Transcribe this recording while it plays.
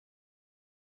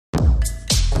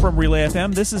From Relay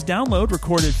FM, this is Download,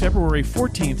 recorded February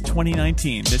 14th,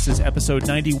 2019. This is episode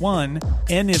 91,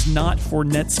 N is not for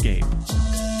Netscape.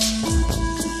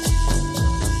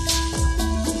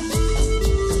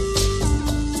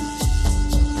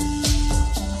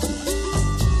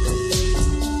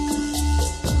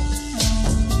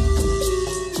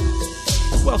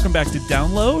 Welcome back to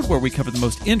Download, where we cover the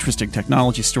most interesting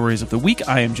technology stories of the week.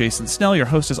 I am Jason Snell, your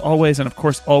host as always, and of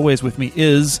course, always with me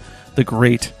is the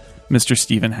great Mr.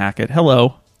 Stephen Hackett.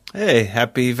 Hello. Hey,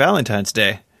 happy Valentine's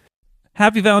Day.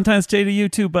 Happy Valentine's Day to you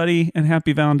too, buddy, and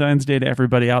happy Valentine's Day to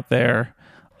everybody out there.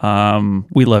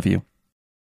 We love you.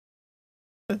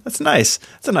 That's nice.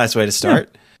 That's a nice way to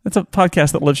start. Yeah, that's a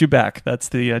podcast that loves you back. That's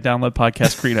the Download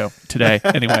podcast credo today,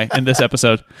 anyway, in this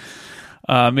episode.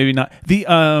 Maybe not.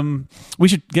 We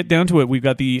should get down to it. We've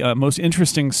got the most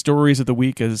interesting stories of the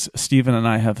week, as Stephen and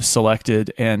I have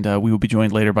selected, and we will be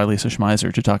joined later by Lisa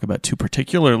Schmeiser to talk about two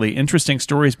particularly interesting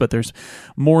stories. But there's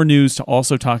more news to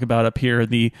also talk about up here.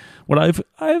 What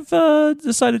I've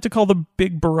decided to call the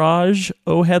big barrage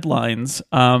o headlines.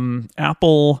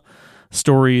 Apple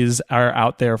stories are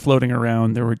out there floating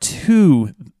around. There were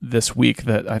two this week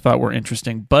that I thought were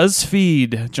interesting.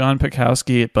 BuzzFeed, John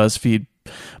Pikowski at BuzzFeed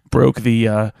broke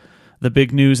the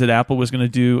big news that Apple was going to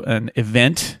do an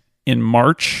event in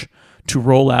March to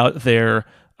roll out their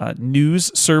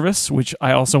news service, which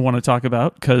I also want to talk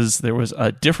about because there was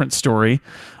a different story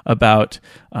about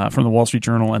from the Wall Street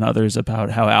Journal and others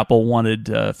about how Apple wanted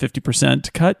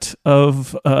 50% cut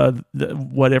of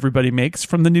what everybody makes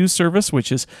from the news service,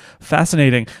 which is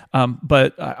fascinating.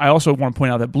 But I also want to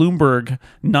point out that Bloomberg,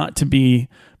 not to be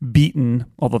beaten,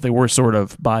 although they were sort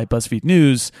of, by BuzzFeed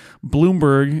News,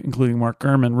 Bloomberg, including Mark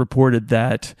Gurman, reported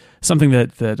that something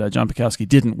that John Pikowski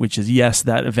didn't, which is, yes,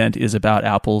 that event is about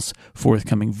Apple's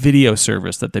forthcoming video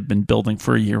service that they've been building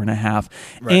for a year and a half.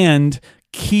 Right. And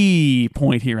key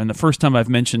point here, and the first time I've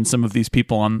mentioned some of these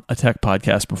people on a tech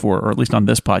podcast before, or at least on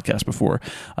this podcast before,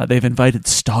 they've invited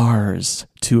stars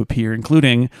to appear,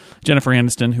 including Jennifer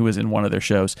Aniston, who is in one of their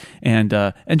shows, and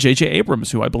J.J.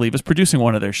 Abrams, who I believe is producing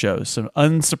one of their shows. So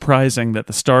unsurprising that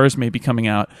the stars may be coming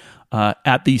out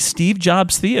at the Steve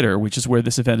Jobs Theater, which is where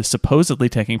this event is supposedly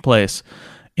taking place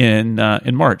in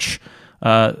March.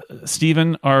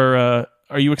 Stephen,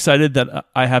 are you excited that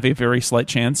I have a very slight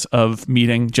chance of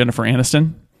meeting Jennifer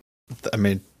Aniston? I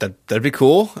mean, that'd be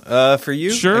cool for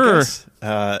you. Sure.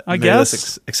 I guess.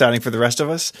 Less exciting for the rest of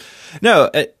us. No,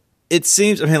 it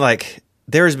seems, I mean, like,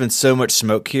 there has been so much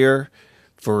smoke here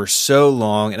for so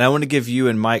long, and I want to give you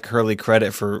and Mike Hurley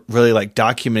credit for really, like,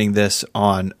 documenting this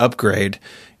on Upgrade.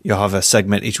 You'll have a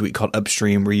segment each week called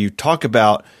Upstream where you talk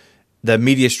about the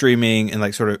media streaming and,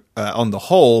 like, sort of on the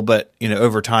whole, but, you know,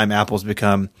 over time, Apple's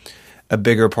become a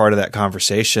bigger part of that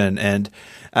conversation. And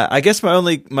I guess my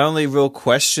only real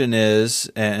question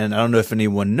is, and I don't know if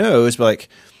anyone knows, but, like,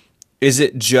 is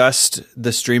it just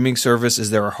the streaming service?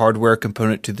 Is there a hardware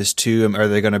component to this too? Are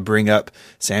they going to bring up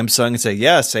Samsung and say,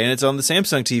 yeah, saying it's on the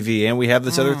Samsung TV and we have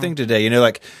this other thing today? You know,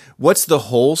 like, what's the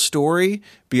whole story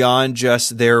beyond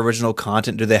just their original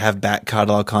content? Do they have back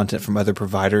catalog content from other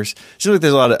providers? It seems like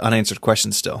there's a lot of unanswered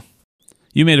questions still.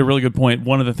 You made a really good point.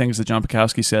 One of the things that John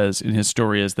Pikowski says in his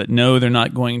story is that no, they're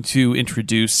not going to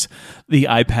introduce the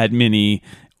iPad mini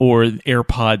or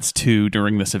AirPods 2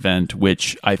 during this event,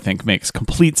 which I think makes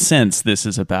complete sense. This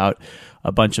is about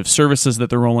a bunch of services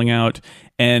that they're rolling out.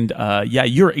 And yeah,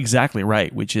 you're exactly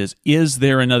right, which is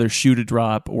there another shoe to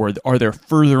drop, or are there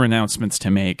further announcements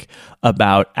to make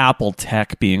about Apple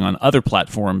tech being on other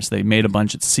platforms? They made a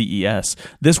bunch at CES.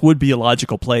 This would be a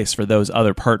logical place for those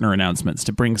other partner announcements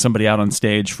to bring somebody out on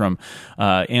stage from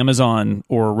Amazon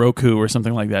or Roku or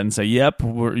something like that and say, yep,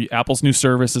 Apple's new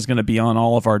service is going to be on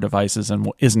all of our devices,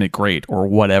 and isn't it great, or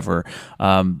whatever,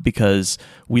 because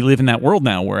we live in that world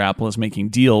now where Apple is making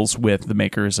deals with the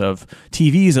makers of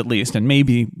TVs, at least, and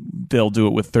maybe they'll do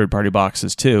it with third-party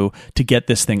boxes too, to get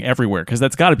this thing everywhere, because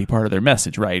that's got to be part of their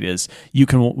message, right? Is you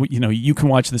can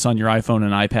watch this on your iPhone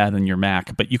and iPad and your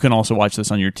Mac, but you can also watch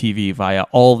this on your TV via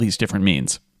all these different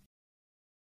means.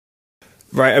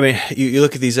 Right. I mean, you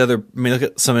look at these other. I mean, look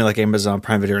at something like Amazon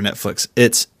Prime Video or Netflix.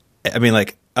 It's, I mean,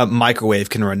 like, a microwave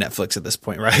can run Netflix at this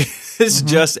point, right? It's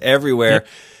just everywhere. Yep.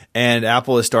 And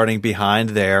Apple is starting behind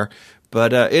there.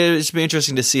 But it'll just be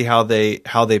interesting to see how they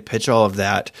pitch all of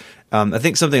that. I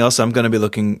think something else I'm going to be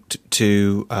looking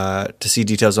to see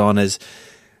details on is,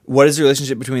 what is the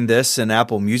relationship between this and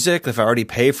Apple Music? If I already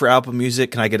pay for Apple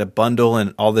Music, can I get a bundle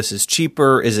and all this is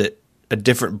cheaper? Is it a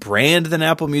different brand than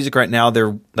Apple Music right now?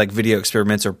 Their, like, video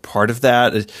experiments are part of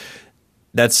that.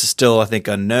 That's still, I think,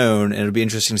 unknown, and it'll be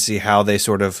interesting to see how they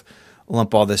sort of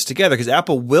lump all this together, because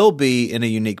Apple will be in a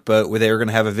unique boat where they're going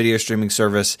to have a video streaming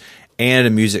service and a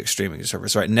music streaming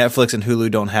service, right? Netflix and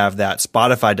Hulu don't have that.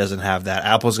 Spotify doesn't have that.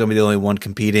 Apple's going to be the only one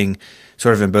competing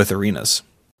sort of in both arenas.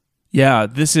 Yeah,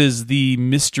 this is the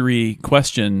mystery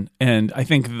question, and I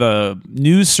think the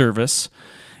news service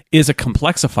is a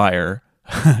complexifier,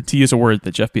 to use a word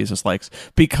that Jeff Bezos likes,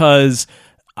 because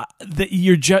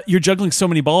you're juggling so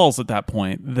many balls at that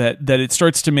point that it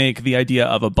starts to make the idea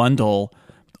of a bundle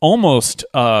almost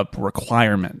a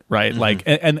requirement, right? Mm-hmm. Like,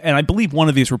 and I believe one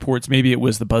of these reports, maybe it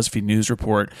was the BuzzFeed News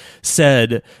report,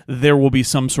 said there will be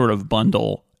some sort of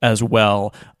bundle as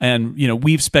well. And,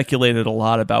 we've speculated a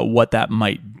lot about what that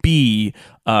might be.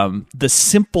 The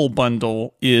simple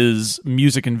bundle is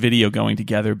music and video going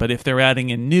together. But if they're adding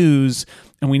in news,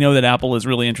 and we know that Apple is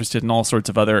really interested in all sorts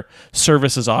of other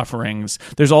services offerings,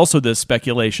 there's also this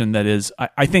speculation that is,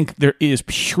 I think there is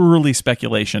purely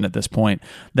speculation at this point,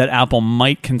 that Apple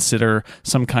might consider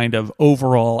some kind of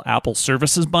overall Apple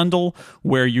services bundle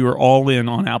where you're all in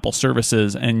on Apple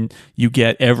services and you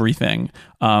get everything.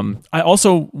 I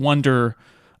also wonder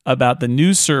about the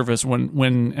news service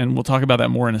when and we'll talk about that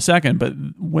more in a second, but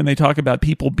when they talk about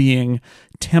people being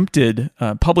tempted,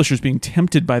 publishers being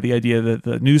tempted by the idea that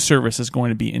the news service is going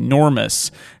to be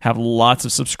enormous, have lots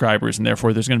of subscribers, and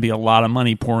therefore there's going to be a lot of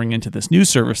money pouring into this news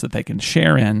service that they can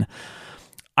share in.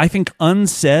 I think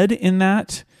unsaid in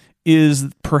that is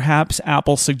perhaps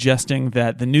Apple suggesting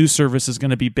that the news service is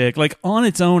going to be big. Like, on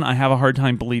its own, I have a hard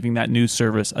time believing that news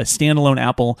service, a standalone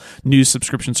Apple news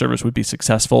subscription service, would be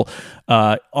successful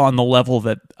on the level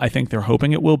that I think they're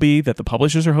hoping it will be, that the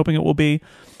publishers are hoping it will be.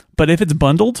 But if it's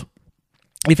bundled,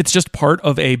 if it's just part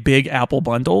of a big Apple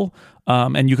bundle,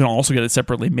 and you can also get it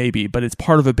separately maybe, but it's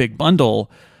part of a big bundle,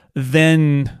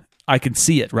 then I can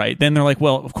see it, right? Then they're like,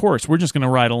 well, of course, we're just going to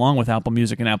ride along with Apple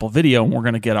Music and Apple Video, and we're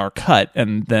going to get our cut,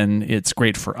 and then it's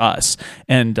great for us.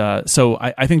 And so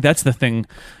I think that's the thing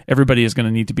everybody is going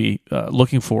to need to be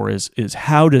looking for is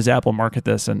how does Apple market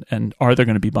this, and are there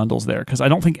going to be bundles there? Because I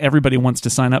don't think everybody wants to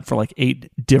sign up for like 8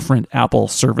 different Apple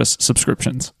service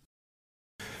subscriptions.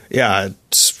 Yeah,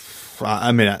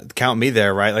 count me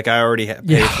there, right? Like, I already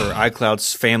paid for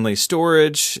iCloud's family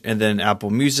storage and then Apple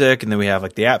Music, and then we have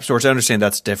like the app stores. I understand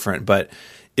that's different, but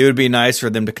it would be nice for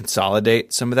them to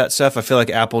consolidate some of that stuff. I feel like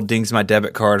Apple dings my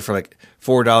debit card for like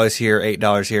 $4 here,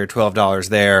 $8 here, $12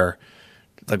 there,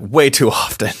 like way too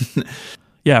often.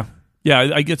 Yeah,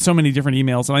 I get so many different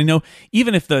emails, and I know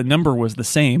even if the number was the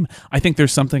same, I think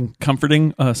there's something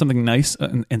comforting, something nice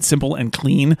and simple and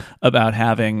clean about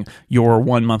having your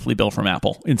one monthly bill from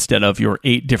Apple instead of your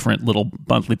 8 different little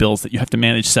monthly bills that you have to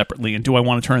manage separately. And do I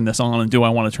want to turn this on, and do I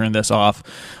want to turn this off,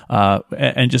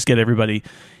 and just get everybody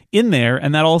in there.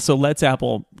 And that also lets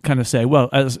Apple kind of say, well,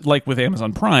 as like with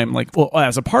Amazon Prime, like, well,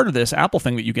 as a part of this Apple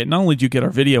thing that you get, not only do you get our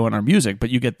video and our music, but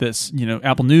you get this,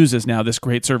 Apple News is now this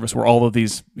great service where all of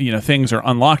these, things are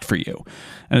unlocked for you.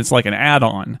 And it's like an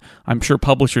add-on. I'm sure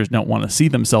publishers don't want to see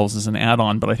themselves as an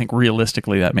add-on, but I think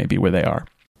realistically that may be where they are.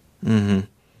 Mm-hmm.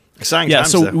 Exciting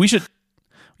times, so though. we should...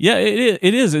 Yeah,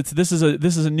 it is. This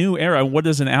is a new era. What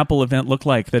does an Apple event look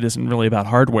like that isn't really about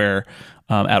hardware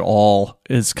at all?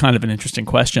 Is kind of an interesting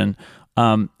question.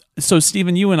 So,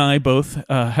 Stephen, you and I both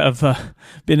have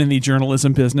been in the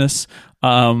journalism business.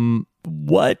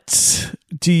 What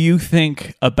do you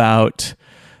think about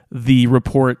the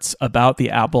reports about the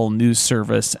Apple News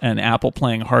service and Apple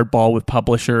playing hardball with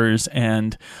publishers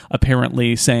and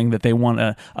apparently saying that they want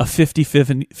a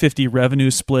 50-50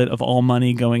 revenue split of all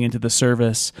money going into the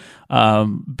service?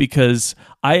 Because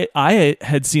I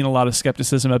had seen a lot of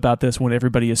skepticism about this when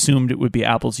everybody assumed it would be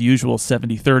Apple's usual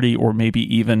 70-30 or maybe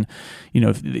even,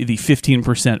 the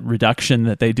 15% reduction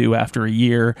that they do after a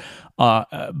year,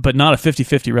 but not a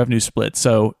 50-50 revenue split.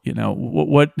 So,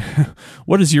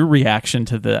 what is your reaction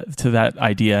to that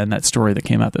idea and that story that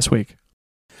came out this week?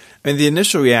 I mean, the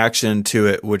initial reaction to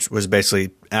it, which was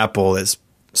basically Apple is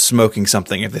smoking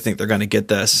something if they think they're going to get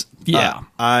this. Yeah.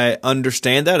 I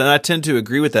understand that, and I tend to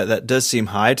agree with that. That does seem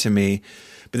high to me.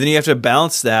 But then you have to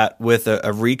balance that with a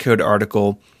Recode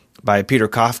article by Peter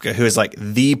Kafka, who is like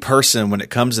the person when it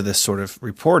comes to this sort of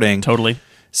reporting. Totally.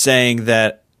 Saying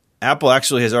that Apple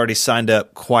actually has already signed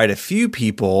up quite a few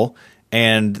people,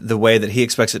 and the way that he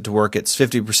expects it to work, it's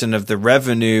 50% of the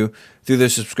revenue through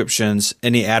those subscriptions.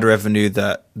 Any ad revenue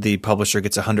that the publisher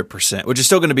gets 100%, which is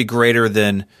still going to be greater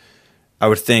than, I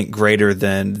would think, greater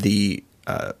than the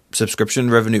subscription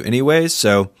revenue anyways.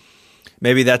 So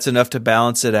maybe that's enough to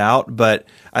balance it out. But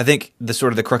I think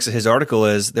the crux of his article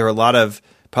is there are a lot of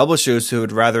publishers who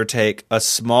would rather take a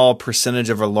small percentage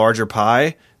of a larger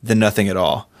pie than nothing at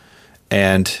all.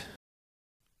 And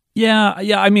Yeah.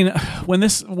 I mean, when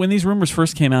these rumors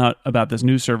first came out about this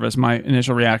new service, my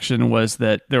initial reaction was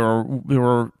that there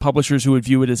were publishers who would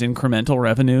view it as incremental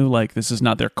revenue, like this is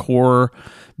not their core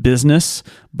business,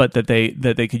 but that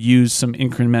they could use some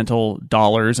incremental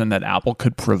dollars and that Apple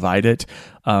could provide it.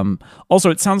 Also,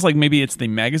 it sounds like maybe it's the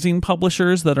magazine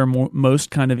publishers that are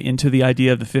most kind of into the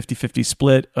idea of the 50-50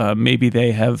 split. Maybe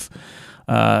they have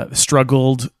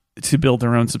struggled to build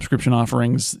their own subscription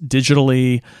offerings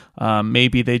digitally.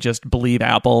 Maybe they just believe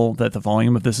Apple that the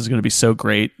volume of this is going to be so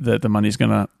great that the money's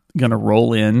going to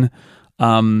roll in.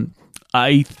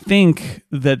 I think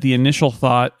that the initial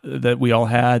thought that we all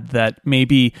had that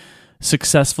maybe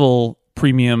successful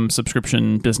premium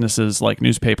subscription businesses like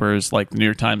newspapers like the New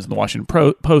York Times and the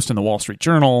Washington Post and the Wall Street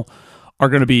Journal are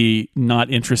going to be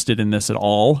not interested in this at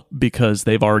all because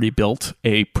they've already built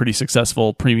a pretty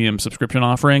successful premium subscription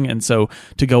offering. And so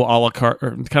to go a la carte,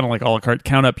 or kind of like a la carte,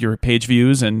 count up your page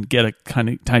views and get a kind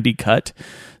of tiny cut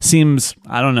seems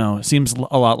a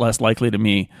lot less likely to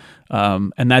me.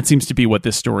 And that seems to be what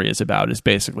this story is about, is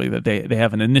basically that they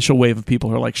have an initial wave of people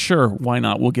who are like, sure, why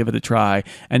not? We'll give it a try.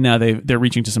 And now they're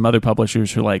reaching to some other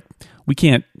publishers who are like, we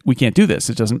can't do this.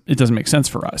 It doesn't make sense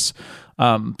for us.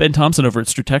 Ben Thompson over at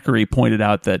Stratechery pointed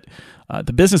out that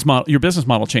your business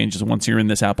model changes once you're in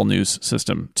this Apple News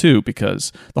system too,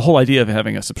 because the whole idea of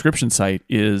having a subscription site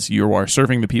is you are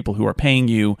serving the people who are paying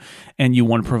you, and you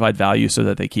want to provide value so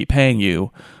that they keep paying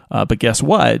you. But guess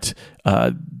what?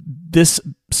 This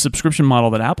subscription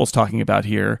model that Apple's talking about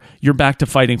here, you're back to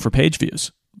fighting for page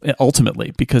views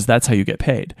ultimately, because that's how you get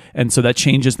paid. And so that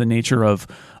changes the nature of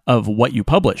what you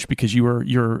publish, because you're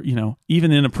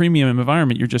even in a premium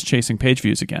environment, you're just chasing page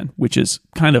views again, which is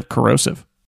kind of corrosive.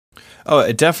 Oh,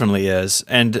 it definitely is.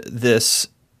 And this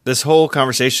whole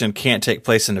conversation can't take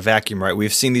place in a vacuum, right?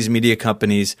 We've seen these media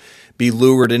companies be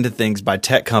lured into things by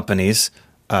tech companies.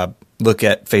 Look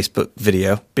at Facebook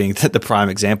video being the prime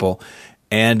example.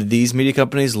 And these media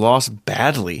companies lost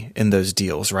badly in those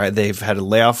deals, right? They've had to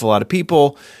lay off a lot of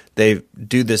people. They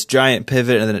do this giant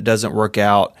pivot and then it doesn't work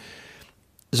out.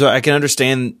 So I can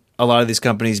understand a lot of these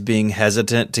companies being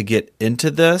hesitant to get into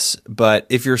this. But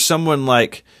if you're someone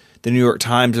like the New York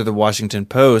Times or the Washington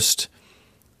Post,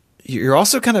 you're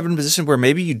also kind of in a position where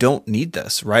maybe you don't need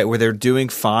this, right? Where they're doing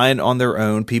fine on their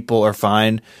own. People are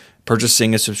fine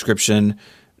purchasing a subscription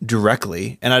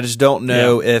directly. And I just don't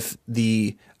know if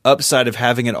the upside of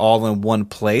having it all in one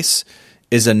place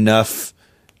is enough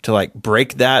to like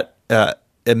break that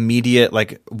immediate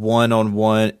like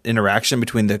one-on-one interaction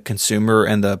between the consumer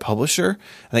and the publisher.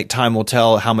 I think time will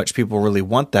tell how much people really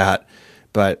want that.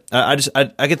 But I guess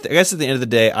at the end of the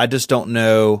day, I just don't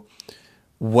know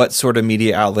what sort of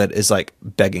media outlet is like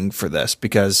begging for this,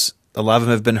 because a lot of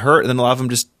them have been hurt and then a lot of them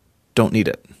just don't need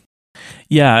it.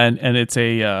 Yeah, and it's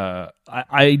I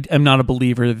am not a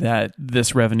believer that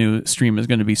this revenue stream is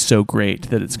going to be so great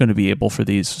that it's going to be able for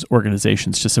these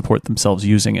organizations to support themselves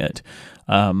using it.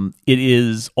 It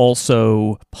is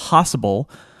also possible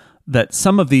that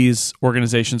some of these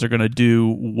organizations are going to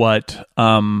do what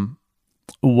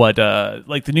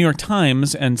like the New York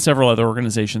Times and several other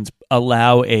organizations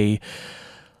allow a,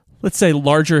 let's say,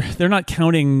 larger, they're not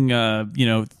counting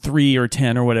 3 or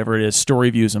 10 or whatever it is story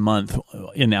views a month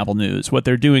in Apple News. What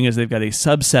they're doing is they've got a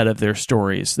subset of their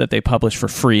stories that they publish for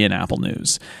free in Apple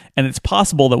News. And it's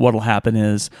possible that what will happen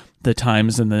is the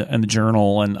Times and the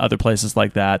Journal and other places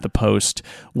like that, the Post,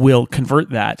 will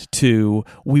convert that to,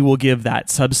 we will give that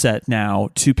subset now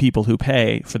to people who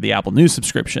pay for the Apple News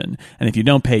subscription. And if you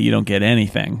don't pay, you don't get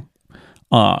anything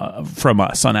from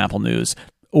us on Apple News.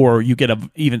 Or you get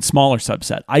an even smaller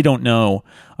subset. I don't know.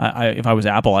 If I was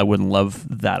Apple, I wouldn't love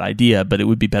that idea, but it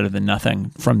would be better than nothing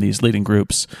from these leading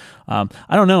groups. I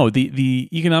don't know. The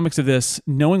economics of this,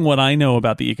 knowing what I know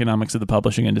about the economics of the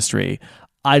publishing industry,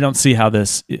 I don't see how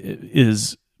this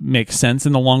makes sense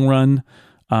in the long run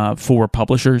for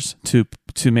publishers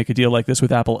to make a deal like this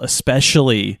with Apple,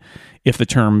 especially if the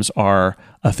terms are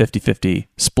a 50-50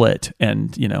 split.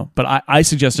 And but I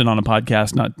suggested on a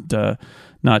podcast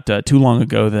not too long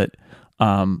ago that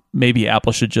maybe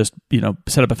Apple should just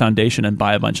set up a foundation and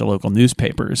buy a bunch of local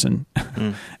newspapers and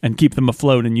and keep them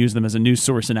afloat and use them as a news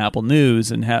source in Apple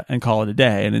News and call it a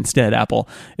day. And instead,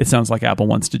 it sounds like Apple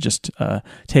wants to just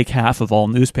take half of all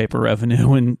newspaper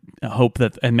revenue and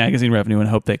magazine revenue and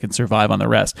hope they can survive on the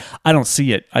rest. I don't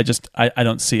see it. I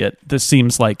don't see it. This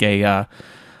seems like I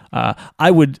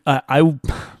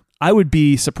would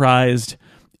be surprised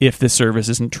if this service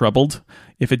isn't troubled,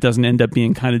 if it doesn't end up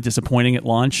being kind of disappointing at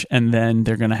launch, and then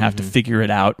they're going to have to figure it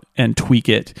out and tweak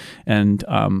it, and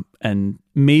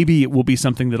maybe it will be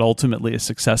something that ultimately is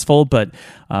successful. But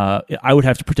I would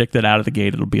have to predict that out of the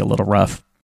gate it'll be a little rough.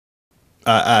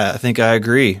 I think I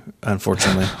agree,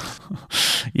 unfortunately.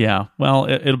 Yeah. Well,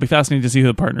 it'll be fascinating to see who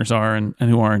the partners are and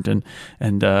who aren't, and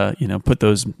put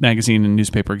those magazine and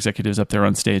newspaper executives up there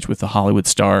on stage with the Hollywood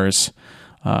stars.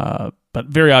 But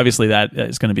very obviously that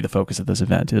is going to be the focus of this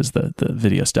event, is the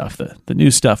video stuff. The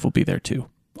news stuff will be there too.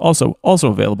 Also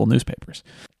available newspapers.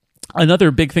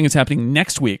 Another big thing that's happening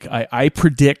next week. I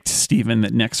predict, Stephen,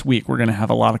 that next week we're going to have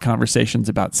a lot of conversations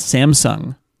about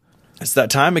Samsung. It's that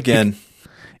time again.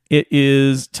 It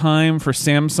is time for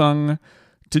Samsung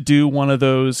to do one of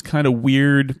those kind of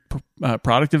weird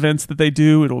product events that they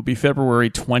do. It will be February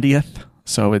 20th,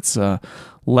 so it's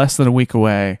less than a week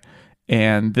away.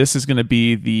 And this is going to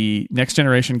be the next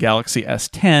generation Galaxy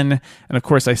S10. And of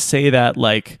course, I say that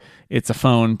like it's a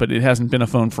phone, but it hasn't been a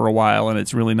phone for a while, and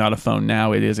it's really not a phone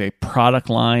now. It is a product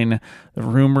line. The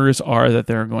rumors are that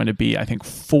there are going to be, I think,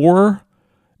 4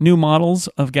 new models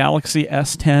of Galaxy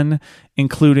S10,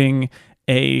 including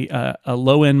a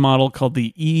low-end model called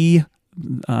the E,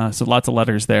 so lots of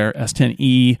letters there,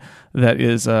 S10e, that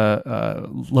is a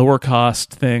lower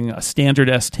cost thing, a standard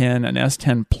S10, an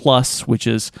S10 Plus, which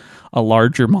is a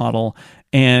larger model,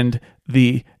 and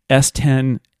the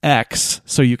S10X,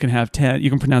 so you can have 10, you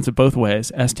can pronounce it both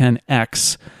ways,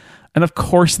 S10X. And of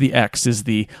course the X is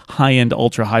the high-end,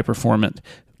 ultra high-performant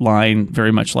line,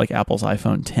 very much like Apple's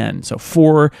iPhone 10. So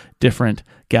 4 different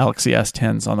Galaxy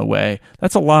S10s on the way.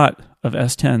 That's a lot of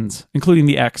S10s, including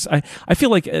the X. I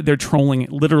feel like they're trolling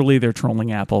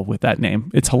Apple with that name.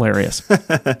 It's hilarious.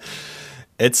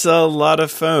 It's a lot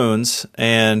of phones,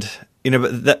 and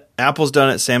but Apple's done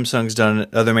it, Samsung's done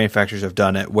it, other manufacturers have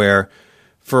done it, where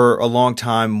for a long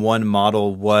time one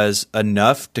model was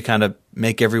enough to kind of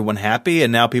make everyone happy,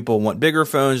 and now people want bigger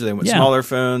phones, or they want smaller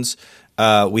phones.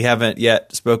 We haven't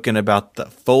yet spoken about the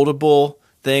foldable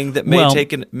thing that may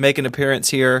make an appearance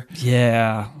here.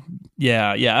 Yeah.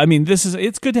 I mean,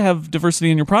 it's good to have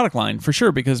diversity in your product line for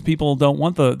sure, because people don't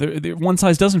want the one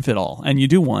size doesn't fit all, and you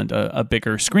do want a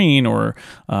bigger screen or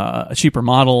a cheaper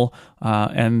model,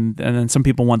 and then some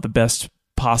people want the best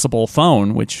possible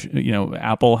phone, which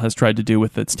Apple has tried to do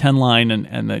with its 10 line,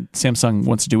 and the Samsung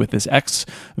wants to do with this X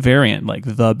variant, like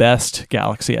the best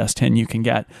Galaxy S10 you can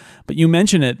get. But you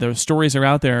mentioned it, the stories are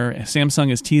out there.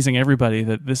 Samsung is teasing everybody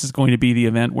that this is going to be the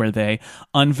event where they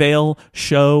unveil,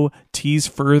 show, tease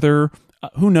further.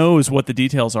 Who knows what the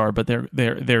details are, but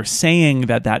they're saying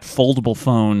that foldable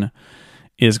phone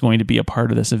is going to be a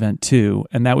part of this event too,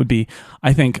 and that would be,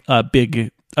 I think, a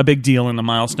big deal in the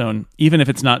milestone, even if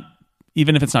it's not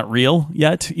real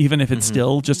yet, even if it's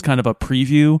still just kind of a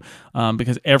preview,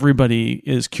 because everybody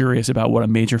is curious about what a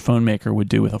major phone maker would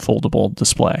do with a foldable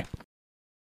display.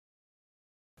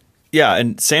 Yeah,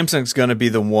 and Samsung's going to be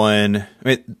the one. I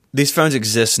mean, these phones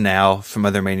exist now from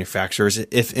other manufacturers.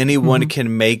 If anyone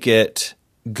can make it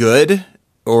good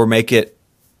or make it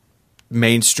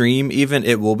mainstream even,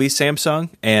 it will be Samsung.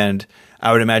 And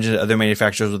I would imagine that other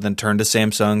manufacturers would then turn to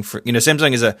Samsung for,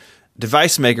 Samsung is a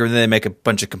device maker, and then they make a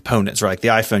bunch of components, right? Like the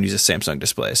iPhone uses Samsung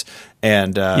displays.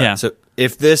 And so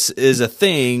if this is a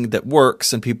thing that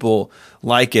works and people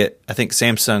like it, I think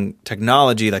Samsung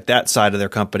technology, like that side of their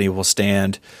company, will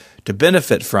stand to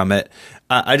benefit from it.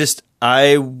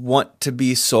 I want to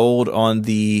be sold on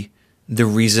the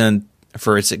reason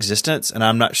for its existence, and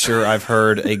I'm not sure I've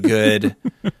heard a good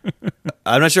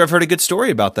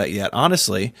story about that yet,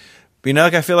 honestly. But,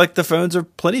 I feel like the phones are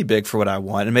plenty big for what I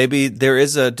want. And maybe there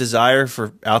is a desire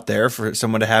out there for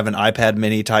someone to have an iPad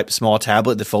mini type small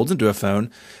tablet that folds into a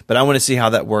phone. But I want to see how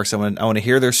that works. I want to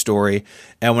hear their story.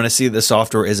 And I want to see the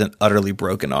software isn't utterly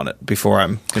broken on it before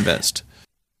I'm convinced.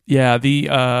 Yeah, the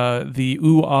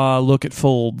look at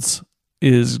folds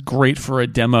is great for a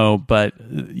demo, but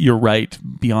you're right.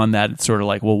 Beyond that, it's sort of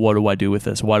like, well, what do I do with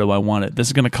this? Why do I want it? This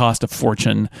is going to cost a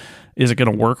fortune. Is it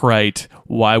going to work right?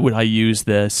 Why would I use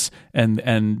this?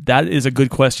 And that is a good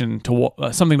question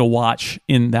something to watch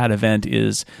in that event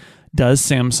is, does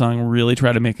Samsung really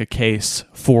try to make a case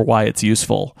for why it's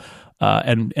useful?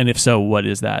 And if so, what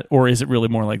is that? Or is it really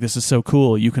more like, this is so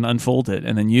cool, you can unfold it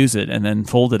and then use it and then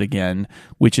fold it again,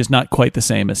 which is not quite the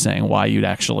same as saying why you'd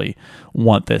actually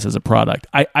want this as a product.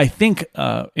 I think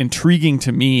intriguing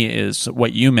to me is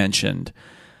what you mentioned.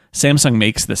 Samsung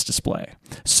makes this display.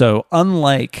 So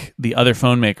unlike the other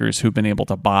phone makers who've been able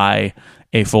to buy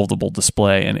a foldable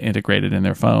display and integrate it in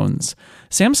their phones,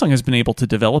 Samsung has been able to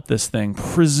develop this thing,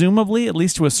 presumably, at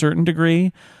least to a certain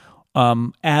degree.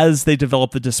 As they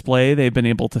develop the display, they've been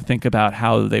able to think about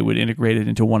how they would integrate it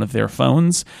into one of their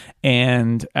phones.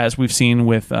 And as we've seen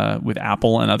with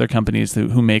Apple and other companies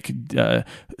who make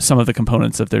some of the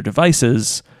components of their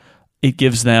devices, it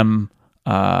gives them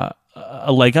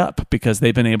a leg up because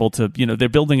they've been able to, they're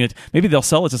building it. Maybe they'll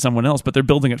sell it to someone else, but they're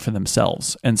building it for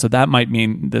themselves. And so that might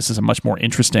mean this is a much more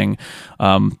interesting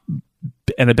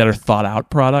and a better thought out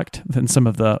product than some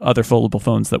of the other foldable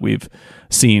phones that we've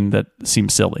seen that seem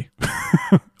silly.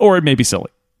 Or it may be silly.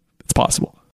 It's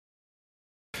possible.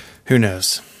 Who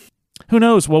knows? Who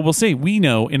knows? Well, we'll see. We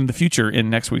know in the future in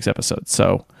next week's episode.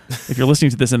 So if you're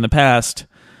listening to this in the past,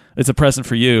 it's a present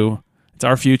for you. It's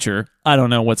our future. I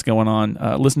don't know what's going on.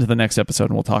 Listen to the next episode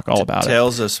and we'll talk all about it.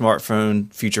 Tales of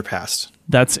Smartphone Future Past.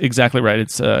 That's exactly right.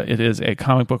 It is a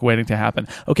comic book waiting to happen.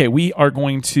 Okay, we are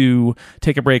going to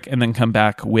take a break and then come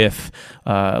back with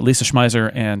Lisa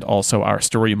Schmeiser and also our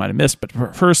story you might have missed.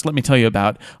 But first, let me tell you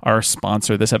about our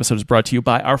sponsor. This episode is brought to you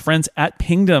by our friends at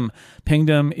Pingdom.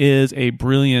 Pingdom is a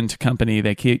brilliant company.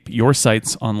 They keep your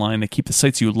sites online. They keep the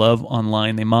sites you love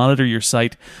online. They monitor your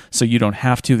site so you don't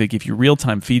have to. They give you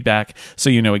real-time feedback so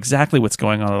you know exactly what's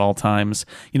going on at all times.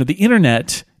 The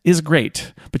internet is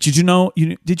great, but did you know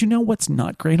what's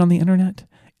not great on the internet?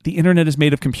 The internet is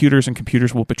made of computers, and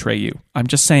computers will betray you. I'm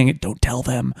just saying it. Don't tell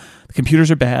them. The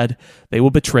computers are bad. They will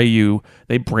betray you.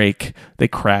 They break. They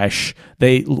crash.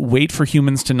 They wait for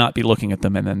humans to not be looking at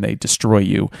them, and then they destroy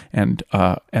you and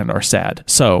are sad.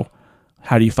 So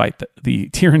how do you fight the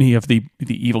tyranny of the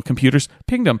evil computers?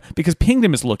 Pingdom, because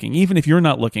Pingdom is looking. Even if you're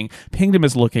not looking, Pingdom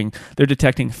is looking. They're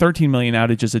detecting 13 million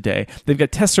outages a day. They've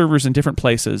got test servers in different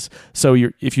places. So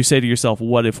if you say to yourself,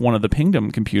 what if one of the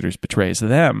Pingdom computers betrays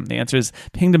them? The answer is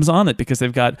Pingdom's on it because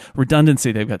they've got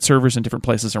redundancy. They've got servers in different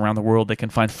places around the world. They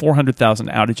can find 400,000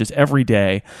 outages every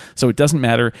day. So it doesn't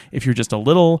matter if you're just a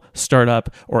little startup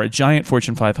or a giant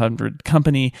Fortune 500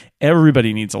 company.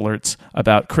 Everybody needs alerts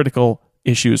about critical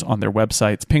issues on their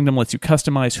websites. Pingdom lets you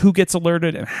customize who gets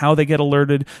alerted and how they get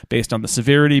alerted based on the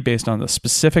severity, based on the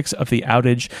specifics of the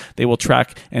outage. They will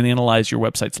track and analyze your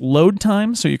website's load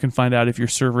time so you can find out if your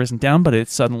server isn't down, but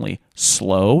it's suddenly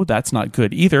slow. That's not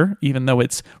good either. Even though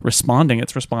it's responding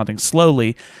slowly.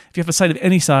 If you have a site of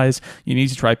any size, you need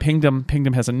to try Pingdom.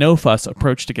 Pingdom has a no-fuss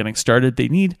approach to getting started. They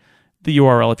need the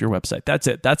URL of your website. That's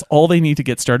it. That's all they need to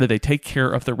get started. They take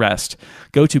care of the rest.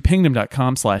 Go to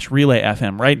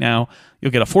pingdom.com/relayfm right now.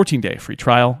 You'll get a 14-day free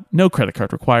trial, no credit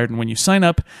card required. And when you sign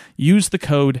up, use the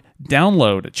code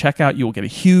DOWNLOAD at checkout. You will get a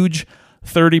huge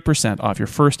 30% off your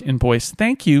first invoice.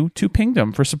 Thank you to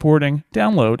Pingdom for supporting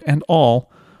Download and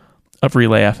all of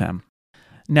Relay FM.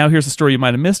 Now here's a story you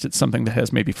might have missed. It's something that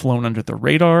has maybe flown under the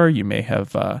radar. You may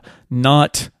have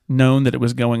not known that it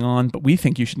was going on, but we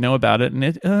think you should know about it.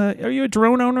 And are you a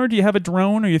drone owner? Do you have a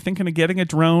drone? Are you thinking of getting a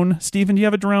drone? Stephen, do you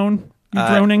have a drone? You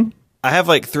droning? I have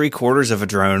like 3/4 of a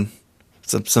drone.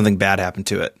 Something bad happened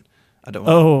to it. I don't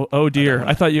want oh dear.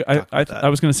 I thought I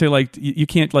was going to say like you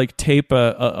can't like tape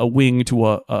a wing to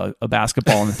a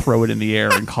basketball and throw it in the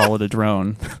air and call it a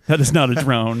drone. That is not a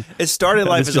drone. It started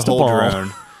life as a whole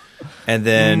drone. And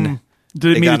then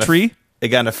did it meet a tree? It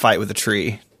got in a fight with a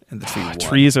tree. And the tree won.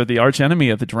 Trees are the arch enemy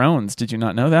of the drones. Did you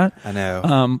not know that? I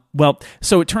know. Well,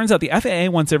 so it turns out the FAA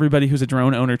wants everybody who's a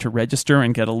drone owner to register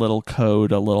and get a little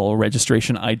code, a little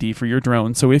registration ID for your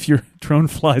drone. So if your drone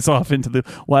flies off into the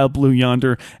wild blue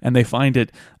yonder and they find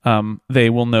it, they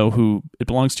will know who it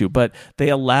belongs to. But they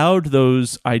allowed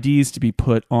those IDs to be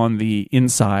put on the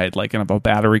inside, like in a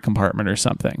battery compartment or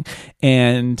something.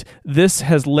 And this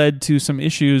has led to some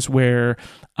issues where,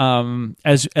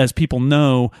 as people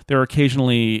know, there are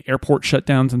occasionally airport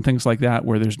shutdowns and things like that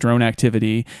where there's drone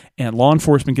activity and law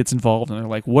enforcement gets involved and they're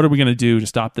like, what are we going to do to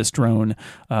stop this drone?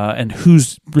 And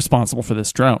who's responsible for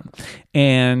this drone?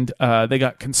 And they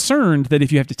got concerned that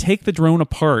if you have to take the drone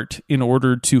apart in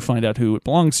order to find out who it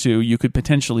belongs to, you could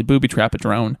potentially booby trap a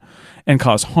drone and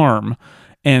cause harm.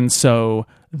 And so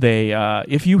they,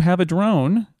 if you have a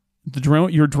drone,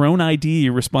 your drone ID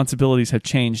responsibilities have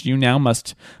changed. You now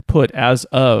must put as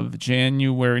of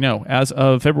February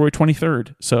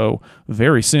 23rd. So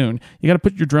very soon, you got to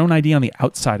put your drone ID on the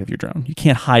outside of your drone. You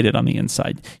can't hide it on the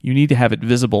inside. You need to have it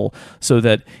visible so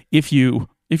that if your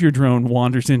drone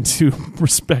wanders into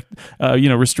restricted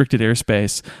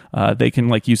airspace, they can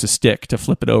like use a stick to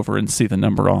flip it over and see the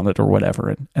number on it or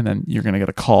whatever, and then you're going to get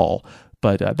a call.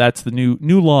 But that's the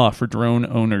new law for drone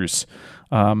owners.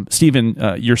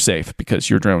 Stephen, you're safe because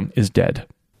your drone is dead.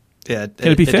 Yeah,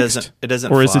 can it be fixed? It doesn't.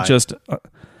 Or fly. Is it just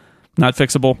not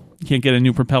fixable? You can't get a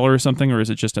new propeller or something, or is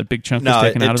it just a big chunk that's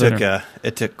taken out of it?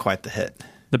 It took quite the hit.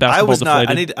 The basketball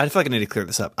deflated. I feel like I need to clear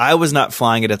this up. I was not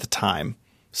flying it at the time.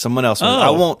 Someone else was. I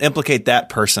won't implicate that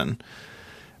person,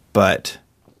 but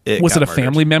was it a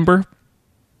family member?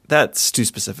 That's too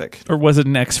specific. Or was it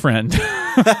an ex-friend?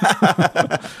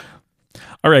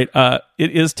 All right, it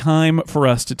is time for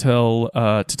us to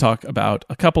talk about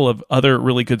a couple of other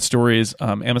really good stories.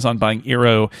 Amazon buying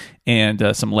Eero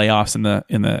and some layoffs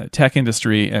in the tech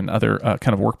industry and other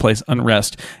kind of workplace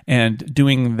unrest. And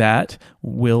doing that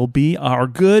will be our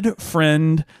good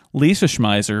friend Lisa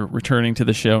Schmeiser returning to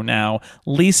the show now.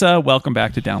 Lisa, welcome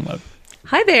back to Download.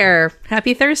 Hi there.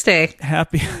 Happy Thursday.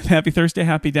 Happy Thursday.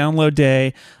 Happy download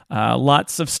day.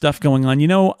 Lots of stuff going on. You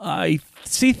know, I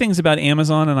see things about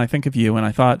Amazon and I think of you, and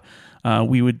I thought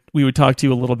we would talk to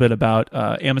you a little bit about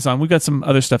Amazon. We've got some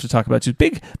other stuff to talk about, just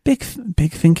big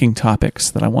thinking topics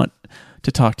that I want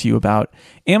to talk to you about.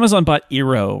 Amazon bought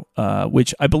Eero,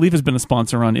 which I believe has been a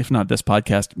sponsor on, if not this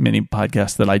podcast, many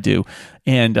podcasts that I do,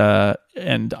 and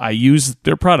I use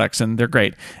their products and they're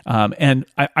great. And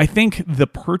I think the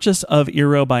purchase of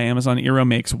Eero by Amazon, Eero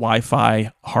makes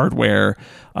Wi-Fi hardware.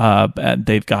 And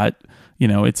they've got,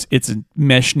 it's a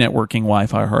mesh networking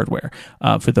Wi-Fi hardware.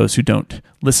 For those who don't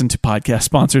listen to podcast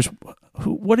sponsors,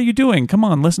 what are you doing? Come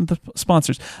on, listen to the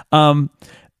sponsors.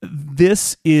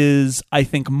 This is, I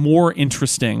think, more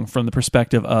interesting from the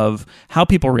perspective of how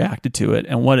people reacted to it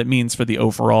and what it means for the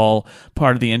overall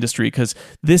part of the industry, because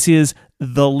this is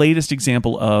the latest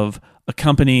example of a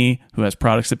company who has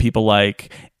products that people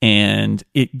like, and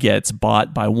it gets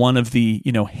bought by one of the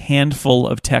handful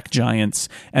of tech giants,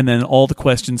 and then all the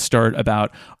questions start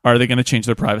about, are they going to change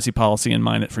their privacy policy and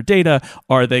mine it for data?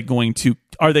 Are they going to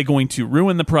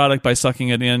ruin the product by sucking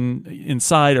it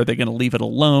inside? Are they going to leave it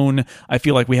alone? I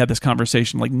feel like we had this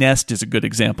conversation, like Nest is a good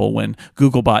example, when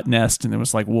Google bought Nest, and it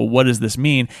was like, well, what does this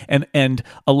mean? And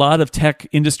a lot of tech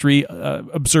industry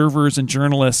observers and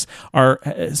journalists are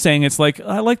saying it's like,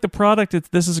 I like the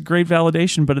product. This is a great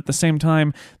validation, but at the same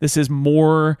time, this is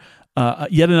more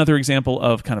yet another example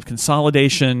of kind of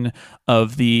consolidation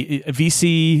of the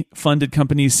VC-funded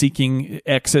companies seeking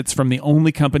exits from the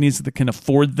only companies that can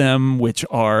afford them, which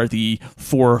are the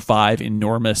 4 or 5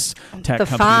 enormous tech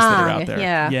companies that are out there.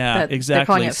 Yeah, exactly. They're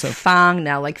calling it FAANG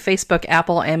now, like Facebook,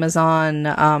 Apple, Amazon,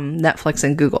 Netflix,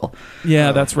 and Google.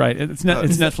 Yeah, that's right. It's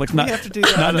Netflix. We have to do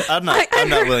that. I'm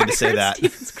not willing to say that.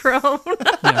 Steven's grown.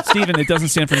 Yeah, Steven, it doesn't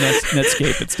stand for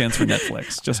Netscape. It stands for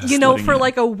Netflix. Just for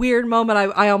like a weird moment,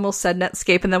 I almost said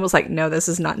Netscape, and then was like, no, this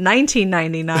is not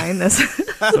 1999. This is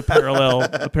a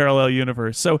parallel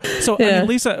universe. So yeah. I mean,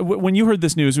 Lisa, when you heard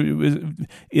this news,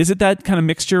 is it that kind of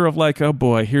mixture of like, oh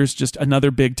boy, here's just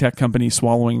another big tech company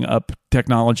swallowing up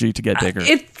technology to get bigger?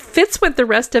 It fits with the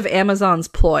rest of Amazon's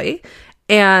ploy,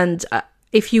 and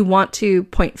if you want to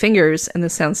point fingers, and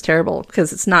this sounds terrible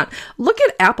because it's not, look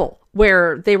at Apple,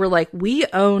 where they were like, we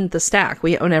own the stack,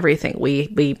 we own everything,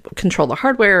 we control the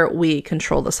hardware, we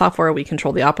control the software, we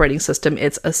control the operating system.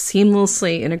 It's a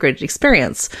seamlessly integrated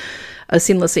experience, a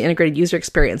seamlessly integrated user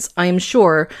experience. I am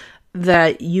sure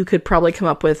that you could probably come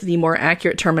up with the more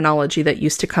accurate terminology that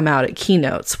used to come out at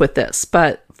keynotes with this.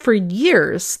 But for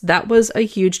years, that was a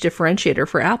huge differentiator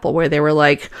for Apple, where they were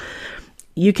like,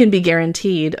 you can be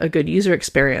guaranteed a good user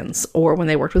experience. Or when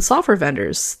they worked with software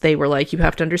vendors, they were like, you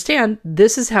have to understand,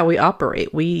 this is how we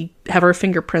operate. We have our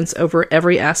fingerprints over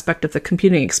every aspect of the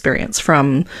computing experience,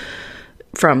 from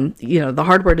the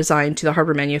hardware design to the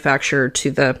hardware manufacturer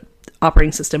to the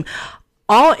operating system.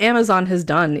 All Amazon has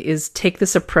done is take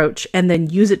this approach and then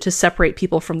use it to separate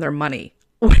people from their money,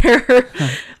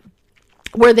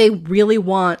 where they really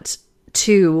want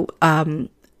to,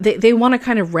 they want to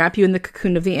kind of wrap you in the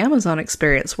cocoon of the Amazon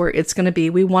experience, where it's going to be,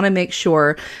 we want to make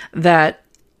sure that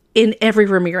in every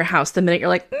room of your house, the minute you're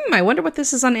like, I wonder what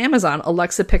this is on Amazon,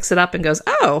 Alexa picks it up and goes,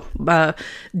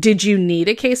 did you need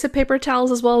a case of paper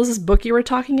towels as well as this book you were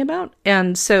talking about?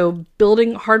 And so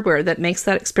building hardware that makes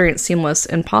that experience seamless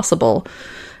and possible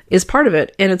is part of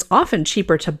it. And it's often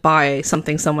cheaper to buy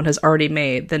something someone has already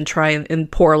made than try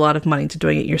and pour a lot of money into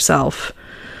doing it yourself.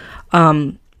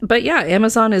 But yeah,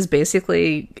 Amazon is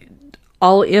basically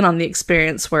all in on the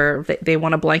experience, where they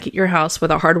want to blanket your house with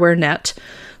a hardware net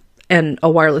and a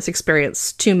wireless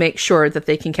experience to make sure that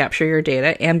they can capture your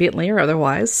data ambiently or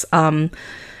otherwise, and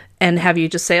have you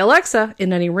just say Alexa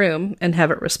in any room and have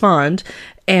it respond.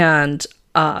 And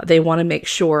they want to make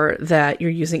sure that you're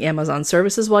using Amazon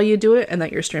services while you do it, and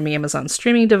that you're streaming Amazon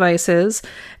streaming devices.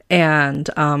 And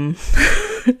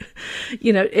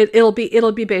it'll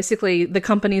be basically the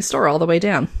company's store all the way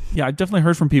down. Yeah, I definitely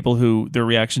heard from people who their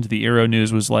reaction to the Eero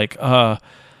news was like,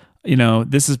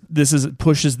 this is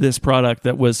pushes this product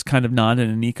that was kind of not in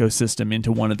an ecosystem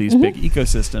into one of these big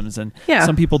ecosystems, and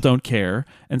some people don't care,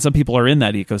 and some people are in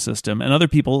that ecosystem, and other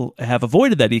people have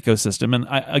avoided that ecosystem. And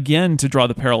again, to draw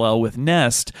the parallel with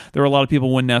Nest, there were a lot of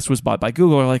people when Nest was bought by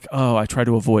Google are like, oh, I try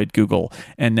to avoid Google,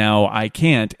 and now I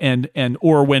can't, and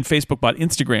or when Facebook bought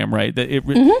Instagram, right? That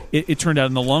it turned out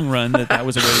in the long run that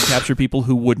was a way to capture people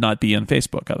who would not be in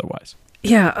Facebook otherwise.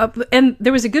 Yeah, and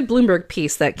there was a good Bloomberg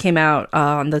piece that came out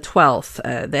on the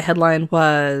 12th. The headline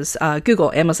was,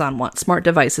 Google, Amazon want smart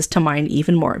devices to mine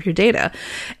even more of your data.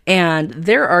 And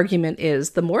their argument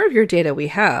is the more of your data we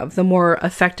have, the more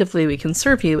effectively we can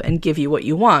serve you and give you what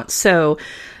you want. So,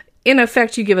 in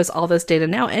effect, you give us all this data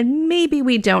now, and maybe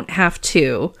we don't have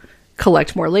to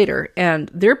collect more later. And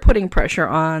they're putting pressure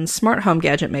on smart home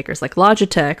gadget makers like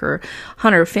Logitech or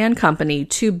Hunter Fan Company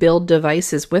to build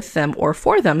devices with them or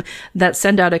for them that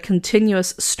send out a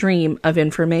continuous stream of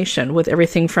information with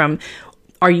everything from,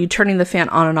 are you turning the fan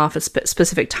on and off at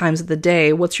specific times of the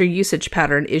day? What's your usage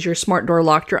pattern? Is your smart door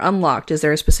locked or unlocked? Is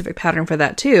there a specific pattern for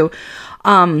that too?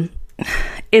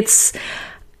 It's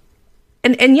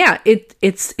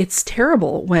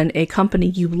terrible when a company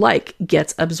you like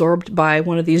gets absorbed by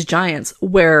one of these giants,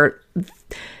 where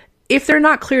if they're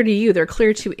not clear to you, they're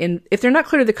clear to if they're not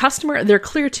clear to the customer, they're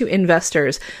clear to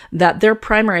investors that their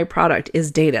primary product is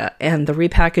data and the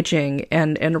repackaging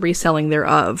and reselling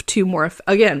thereof to more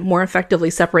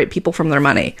effectively separate people from their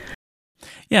money.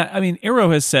 Yeah, I mean,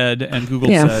 Arrow has said, and Google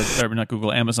said, or not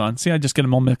Google, Amazon. See, I just get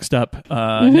them all mixed up.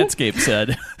 Netscape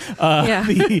said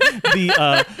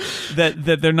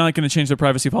that they're not going to change their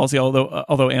privacy policy.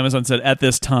 Although Amazon said at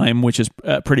this time, which is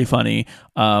pretty funny.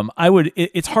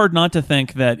 It's hard not to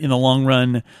think that in the long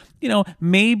run,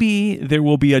 maybe there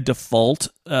will be a default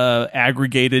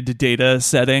aggregated data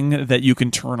setting that you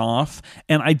can turn off.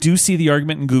 And I do see the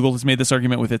argument, and Google has made this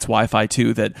argument with its Wi-Fi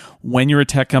too, that when you're a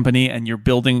tech company and you're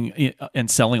building and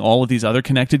selling all of these other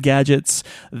connected gadgets,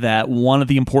 that one of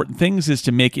the important things is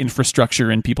to make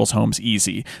infrastructure in people's homes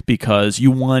easy, because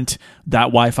you want that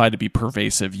Wi-Fi to be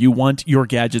pervasive. You want your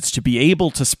gadgets to be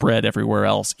able to spread everywhere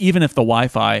else, even if the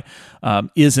Wi-Fi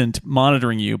isn't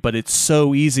monitoring you. But it's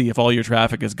so easy if all your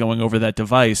traffic is going over that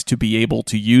device to be able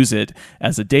to use it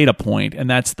as a data point. And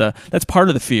that's part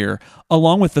of the fear,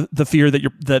 along with the fear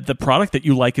that the product that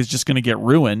you like is just going to get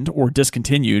ruined or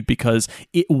discontinued because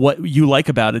what you like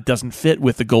about it doesn't fit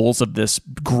with the goals of this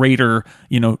greater,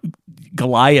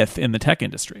 Goliath in the tech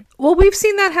industry. Well, we've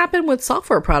seen that happen with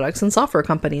software products and software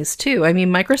companies too. I mean,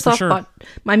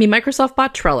 Microsoft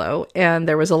bought Trello, and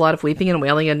there was a lot of weeping and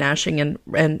wailing and gnashing and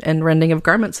rending of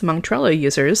garments among Trello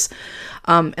users.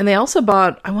 And they also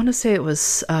bought, I want to say it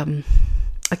was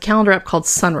a calendar app called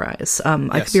Sunrise.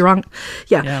 I could be wrong.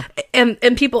 Yeah. And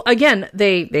people, again,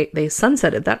 they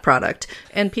sunsetted that product,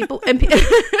 and people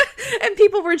and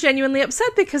people were genuinely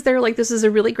upset because they're like, this is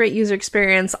a really great user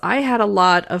experience. I had a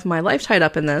lot of my life tied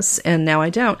up in this, and now I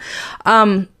don't.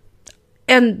 And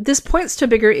this points to a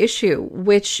bigger issue,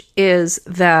 which is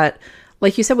that,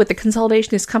 like you said, with the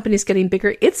consolidation, these companies getting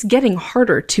bigger, it's getting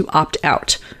harder to opt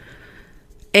out.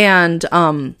 And,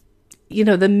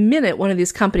 the minute one of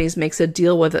these companies makes a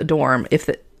deal with a dorm,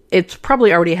 it's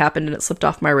probably already happened and it slipped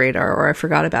off my radar or I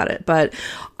forgot about it, but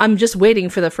I'm just waiting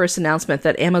for the first announcement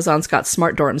that Amazon's got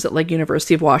smart dorms at like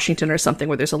University of Washington or something,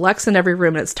 where there's Alexa in every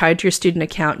room and it's tied to your student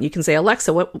account, and you can say,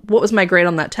 Alexa, what was my grade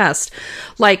on that test?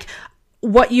 Like,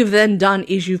 what you've then done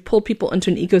is you've pulled people into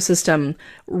an ecosystem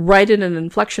right at an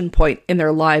inflection point in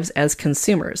their lives as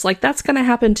consumers. Like, that's going to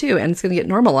happen too, and it's going to get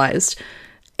normalized.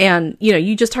 And,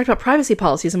 you just talked about privacy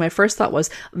policies, and my first thought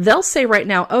was, they'll say right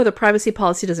now, oh, the privacy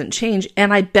policy doesn't change.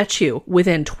 And I bet you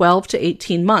within 12 to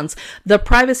 18 months, the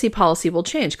privacy policy will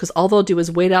change, because all they'll do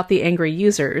is wait out the angry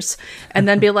users and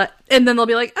then they'll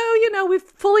be like, oh, we've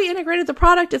fully integrated the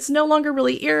product. It's no longer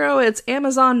really Eero, it's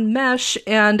Amazon Mesh.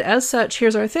 And as such,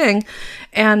 here's our thing.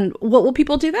 And what will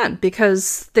people do then?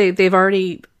 Because they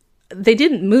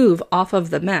didn't move off of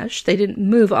the mesh. They didn't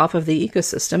move off of the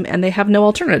ecosystem, and they have no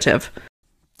alternative.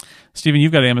 Stephen,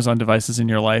 you've got Amazon devices in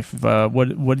your life.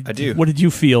 What did you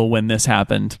feel when this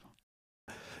happened?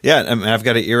 Yeah, I mean, I've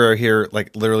got an Eero here,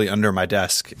 like literally under my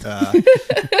desk. And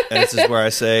this is where I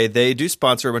say they do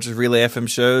sponsor a bunch of Relay FM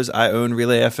shows. I own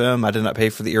Relay FM. I did not pay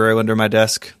for the Eero under my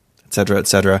desk, et cetera, et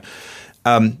cetera.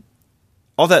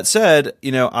 All that said,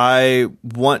 I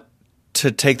want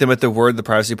to take them at their word. The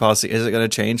privacy policy isn't going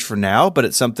to change for now, but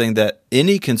it's something that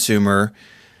any consumer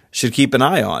should keep an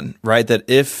eye on, right? That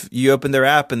if you open their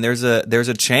app and there's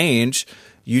a change,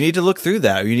 you need to look through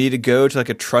that. You need to go to like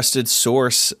a trusted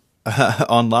source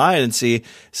online and see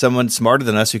someone smarter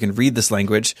than us who can read this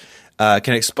language,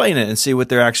 can explain it and see what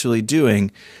they're actually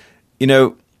doing.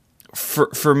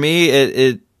 for me,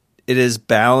 it is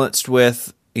balanced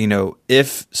with,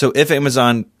 if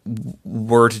Amazon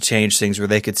were to change things where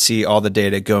they could see all the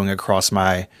data going across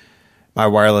my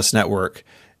wireless network,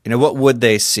 what would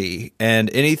they see? And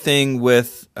anything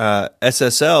with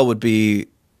SSL would be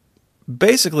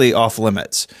basically off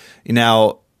limits.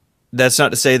 Now, that's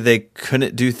not to say they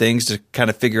couldn't do things to kind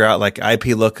of figure out like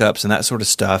IP lookups and that sort of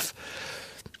stuff.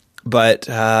 But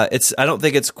I don't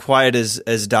think it's quite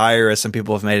as dire as some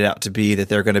people have made it out to be, that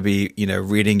they're going to be,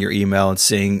 reading your email and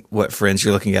seeing what friends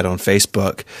you're looking at on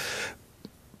Facebook.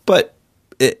 But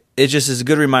it just is a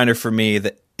good reminder for me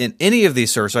that in any of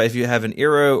these services, right, if you have an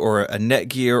Eero or a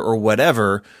Netgear or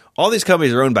whatever, all these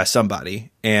companies are owned by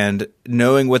somebody, and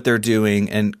knowing what they're doing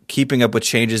and keeping up with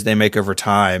changes they make over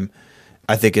time,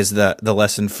 I think is the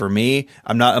lesson for me.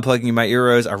 I'm not unplugging my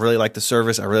Eeros. I really like the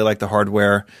service. I really like the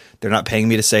hardware. They're not paying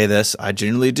me to say this. I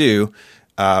genuinely do.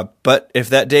 But if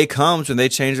that day comes when they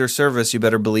change their service, you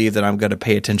better believe that I'm going to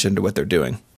pay attention to what they're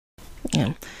doing.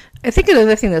 Yeah. I think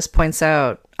another thing this points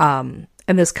out, and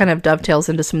this kind of dovetails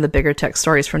into some of the bigger tech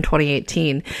stories from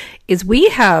 2018, is we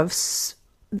have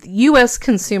U.S.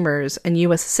 consumers and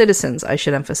U.S. citizens, I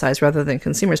should emphasize, rather than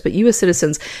consumers, but U.S.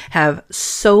 citizens have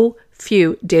so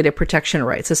few data protection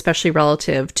rights, especially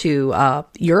relative to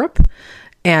Europe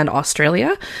and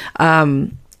Australia.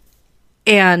 And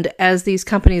as these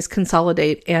companies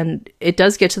consolidate, and it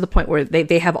does get to the point where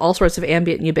they have all sorts of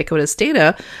ambient and ubiquitous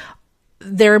data,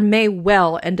 there may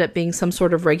well end up being some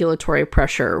sort of regulatory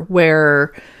pressure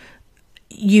where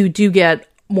you do get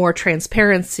more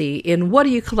transparency in what are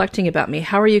you collecting about me?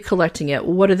 How are you collecting it?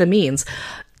 What are the means?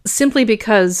 Simply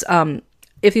because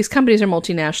if these companies are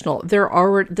multinational, they're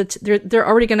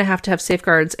already going to have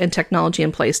safeguards and technology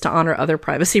in place to honor other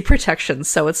privacy protections.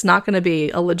 So it's not going to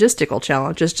be a logistical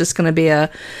challenge. It's just going to be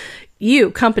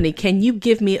you, company, can you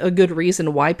give me a good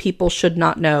reason why people should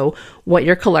not know what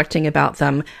you're collecting about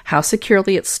them, how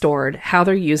securely it's stored, how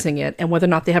they're using it, and whether or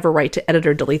not they have a right to edit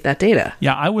or delete that data?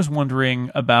 Yeah, I was wondering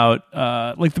about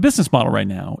like the business model right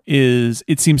now is,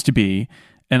 it seems to be,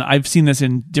 and I've seen this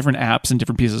in different apps and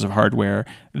different pieces of hardware,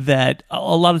 that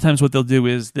a lot of times what they'll do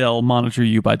is they'll monitor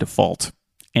you by default,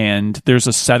 and there's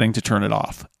a setting to turn it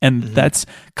off. And that's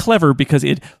clever because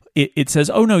it says,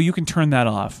 oh no, you can turn that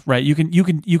off, right? You can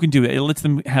do it. It lets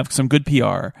them have some good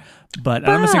PR. But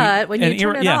when you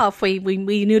turn it off, we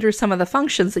neuter some of the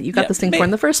functions that you got this thing for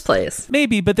in the first place.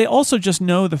 Maybe, but they also just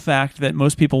know the fact that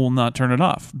most people will not turn it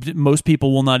off. Most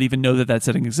people will not even know that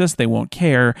setting exists. They won't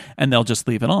care, and they'll just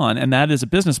leave it on. And that is a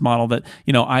business model that,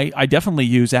 I definitely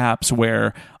use apps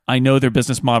where I know their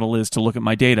business model is to look at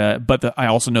my data, but I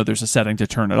also know there's a setting to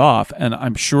turn it off. And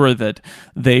I'm sure that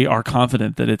they are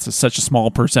confident that it's such a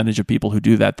small percentage of people who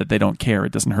do that they don't care.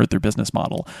 It doesn't hurt their business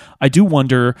model. I do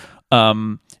wonder,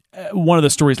 one of the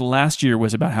stories last year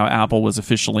was about how Apple was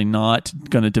officially not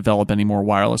going to develop any more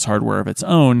wireless hardware of its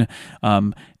own,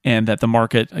 and that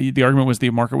the argument was the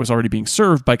market was already being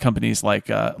served by companies like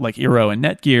Eero and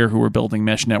Netgear, who were building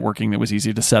mesh networking that was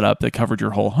easy to set up, that covered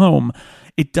your whole home.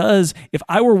 It does, if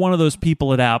I were one of those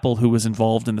people at Apple who was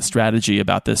involved in the strategy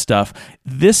about this stuff,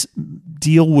 this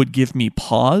deal would give me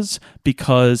pause,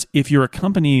 because if you're a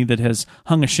company that has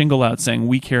hung a shingle out saying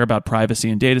we care about privacy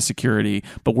and data security,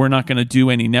 but we're not going to do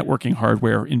any networking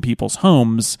hardware in people's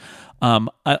homes,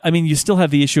 I mean, you still have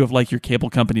the issue of like your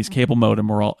cable company's cable modem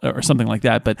or something like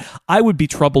that. But I would be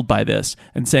troubled by this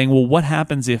and saying, well, what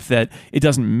happens if that it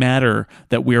doesn't matter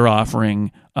that we're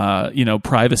offering,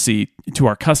 privacy to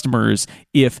our customers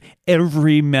if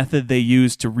every method they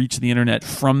use to reach the internet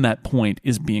from that point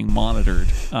is being monitored?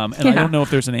 I don't know if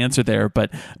there's an answer there,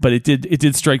 but it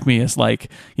did strike me as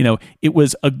like, it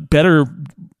was a better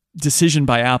decision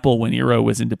by Apple when Eero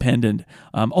was independent.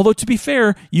 Although, to be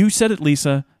fair, you said it,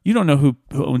 Lisa, you don't know who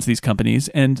owns these companies,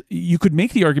 and you could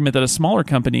make the argument that a smaller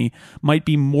company might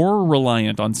be more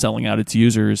reliant on selling out its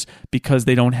users because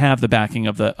they don't have the backing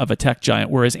of a tech giant,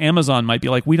 whereas Amazon might be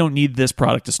like, we don't need this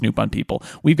product to snoop on people.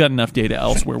 We've got enough data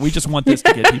elsewhere. We just want this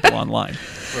to get people online.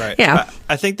 Right. Yeah.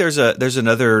 I think there's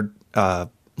another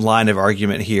line of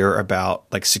argument here about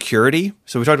like security.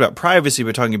 So we talked about privacy,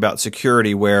 but talking about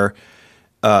security, where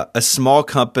a small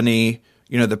company,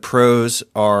 the pros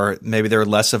are maybe they're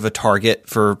less of a target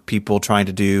for people trying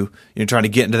to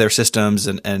get into their systems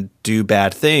and do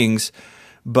bad things.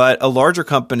 But a larger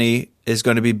company is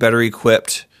going to be better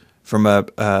equipped from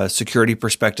a security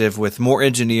perspective with more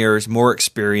engineers, more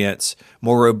experience,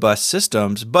 more robust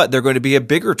systems, but they're going to be a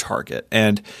bigger target.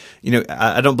 And,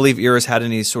 I don't believe Eero's had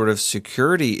any sort of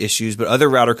security issues, but other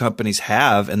router companies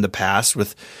have in the past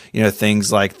with,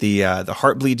 things like the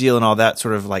Heartbleed deal and all that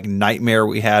sort of like nightmare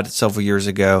we had several years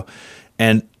ago.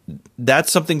 And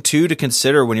that's something too to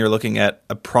consider when you're looking at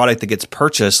a product that gets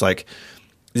purchased. Like,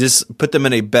 just put them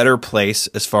in a better place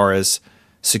as far as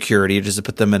security. Just to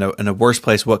put them in a worse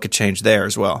place, what could change there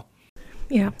as well?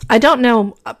 Yeah. I don't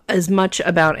know as much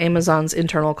about Amazon's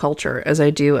internal culture as I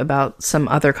do about some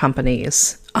other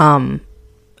companies.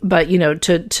 But,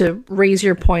 to raise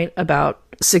your point about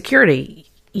security,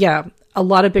 yeah, a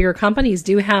lot of bigger companies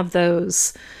do have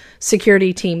those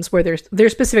security teams where their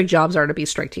specific jobs are to be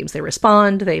strike teams. They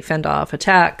respond, they fend off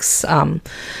attacks,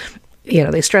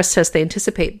 they stress test, they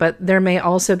anticipate. But there may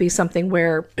also be something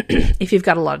where if you've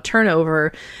got a lot of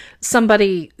turnover,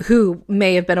 somebody who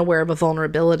may have been aware of a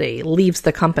vulnerability leaves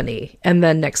the company, and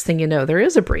then next thing you know, there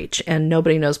is a breach and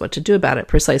nobody knows what to do about it,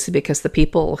 precisely because the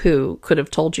people who could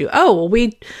have told you, oh, well,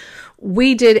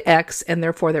 we did X and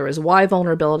therefore there was Y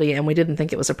vulnerability and we didn't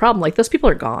think it was a problem. Like, those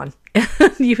people are gone.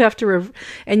 You have to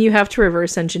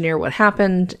reverse engineer what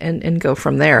happened and go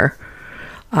from there.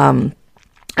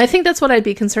 I think that's what I'd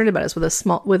be concerned about, is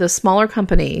with a smaller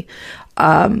company.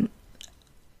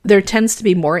 There tends to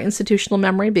be more institutional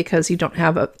memory because you don't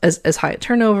have as high a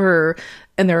turnover,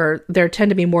 and there tend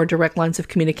to be more direct lines of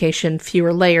communication,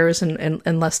 fewer layers,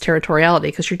 and less territoriality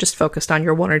because you're just focused on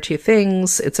your one or two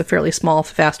things. It's a fairly small,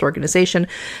 fast organization.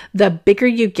 The bigger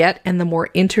you get and the more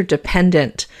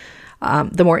interdependencies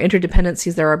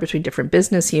there are between different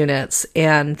business units,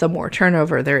 and the more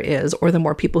turnover there is, or the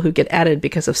more people who get added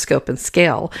because of scope and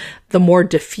scale, the more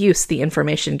diffuse the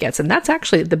information gets. And that's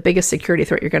actually the biggest security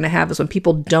threat you're going to have, is when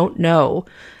people don't know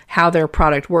how their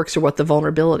product works or what the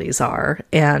vulnerabilities are.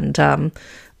 And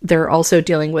they're also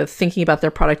dealing with thinking about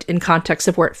their product in context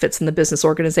of where it fits in the business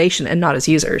organization and not as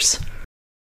users.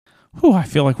 Whew, I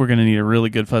feel like we're going to need a really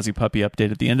good fuzzy puppy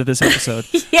update at the end of this episode.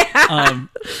 Yeah.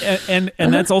 And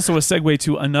that's also a segue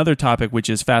to another topic which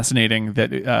is fascinating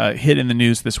that hit in the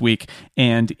news this week,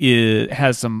 and it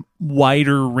has some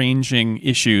wider ranging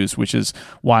issues, which is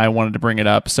why I wanted to bring it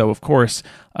up. So, of course,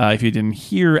 if you didn't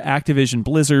hear, Activision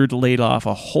Blizzard laid off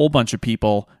a whole bunch of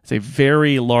people. It's a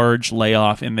very large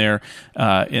layoff in their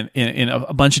in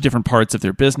a bunch of different parts of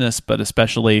their business, but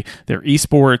especially their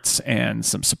esports and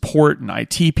some support and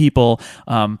IT people.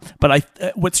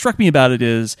 But what struck me about it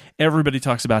is everybody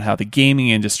talks about how the gaming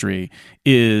industry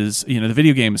is, the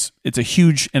video games, it's a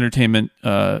huge entertainment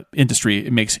industry.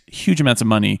 It makes huge amounts of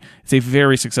money. It's a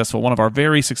very successful, one of our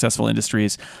very successful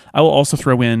industries. I will also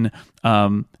throw in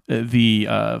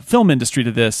the film industry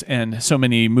to this, and so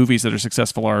many movies that are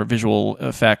successful are visual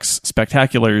effects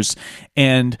spectaculars,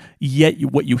 and yet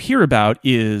what you hear about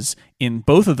is in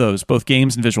both of those, both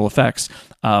games and visual effects,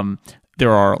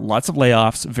 there are lots of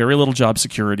layoffs, very little job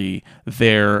security.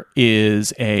 There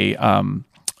is a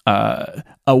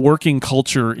working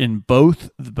culture in both,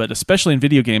 but especially in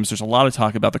video games, there's a lot of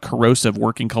talk about the corrosive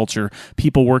working culture,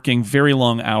 people working very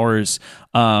long hours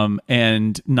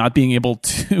and not being able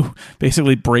to,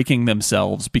 basically breaking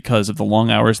themselves because of the long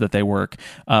hours that they work,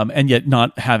 and yet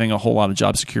not having a whole lot of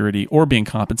job security or being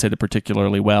compensated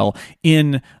particularly well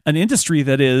in an industry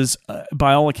that is,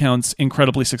 by all accounts,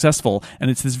 incredibly successful.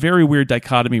 And it's this very weird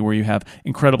dichotomy where you have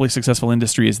incredibly successful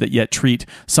industries that yet treat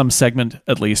some segment,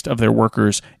 at least, of their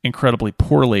workers incredibly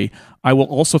poorly. I will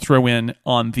also throw in,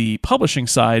 on the publishing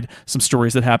side, some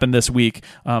stories that happened this week.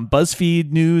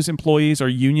 BuzzFeed News employees are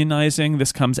unionizing.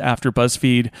 This comes after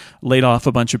BuzzFeed laid off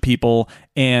a bunch of people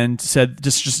and said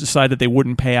just decided they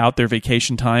wouldn't pay out their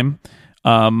vacation time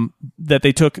that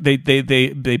they took. They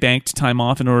banked time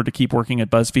off in order to keep working at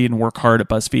BuzzFeed and work hard at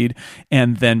BuzzFeed,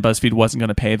 and then BuzzFeed wasn't going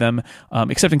to pay them,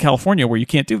 except in California where you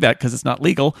can't do that because it's not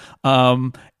legal.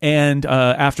 And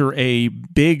after a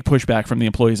big pushback from the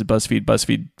employees at BuzzFeed,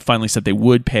 BuzzFeed finally said they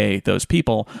would pay those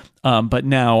people. But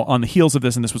now, on the heels of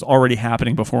this, and this was already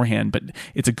happening beforehand, but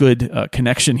it's a good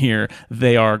connection here,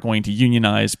 they are going to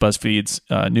unionize BuzzFeed's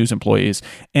news employees.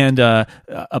 And a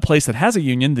place that has a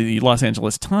union, the Los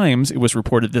Angeles Times, it was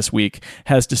reported this week,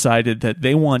 has decided that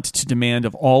they want to demand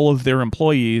of all of their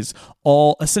employees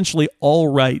essentially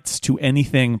all rights to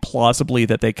anything plausibly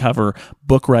that they cover,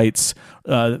 book rights,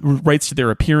 rights to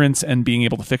their appearance and being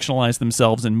able to fictionalize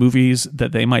themselves in movies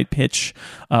that they might pitch,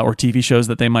 or TV shows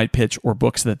that they might pitch, or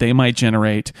books that they might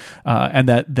generate, and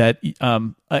that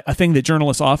a thing that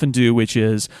journalists often do, which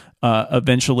is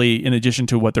eventually, in addition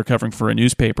to what they're covering for a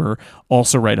newspaper,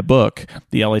 also write a book.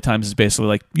 The LA Times is basically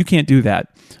like, you can't do that,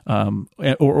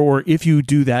 or if you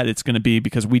do that, it's going to be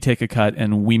because we take a cut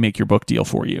and we make your book deal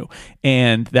for you.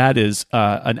 And that is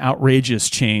an outrageous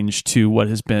change to what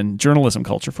has been journalism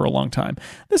culture for a long time.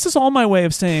 This is all my way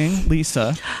of saying,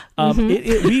 Lisa,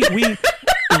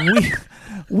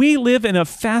 we live in a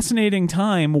fascinating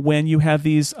time when you have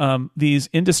these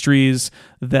industries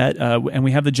that, and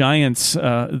we have the giants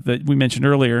that we mentioned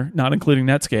earlier, not including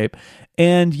Netscape,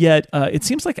 and yet it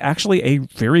seems like actually a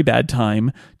very bad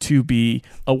time to be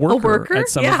a worker? At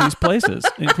some of these places,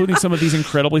 including some of these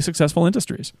incredibly successful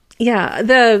industries.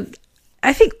 Yeah,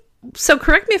 I think so.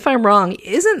 Correct me if I'm wrong.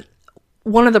 Isn't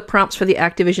one of the prompts for the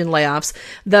Activision layoffs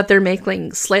that they're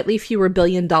making slightly fewer $1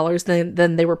 billion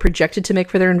than they were projected to make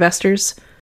for their investors?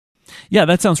 Yeah,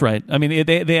 that sounds right. I mean,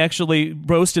 they actually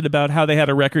roasted about how they had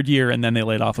a record year and then they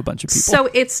laid off a bunch of people. So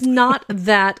it's not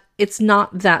that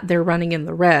they're running in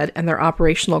the red and their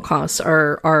operational costs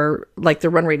are like the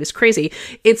run rate is crazy.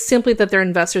 It's simply that their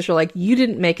investors are like, you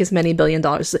didn't make as many $1 billion.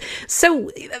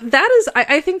 So that is,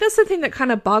 I think that's the thing that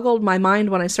kind of boggled my mind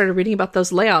when I started reading about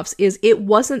those layoffs. Is it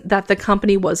wasn't that the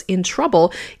company was in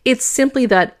trouble. It's simply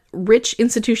that rich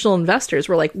institutional investors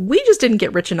were like, we just didn't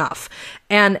get rich enough.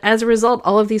 And as a result,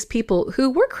 all of these people who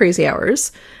work crazy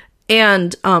hours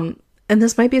and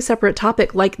this might be a separate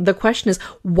topic. Like, the question is,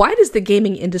 why does the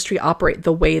gaming industry operate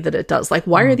the way that it does? Like,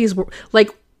 why are these, like,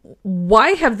 why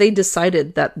have they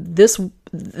decided that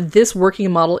this working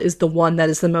model is the one that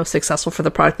is the most successful for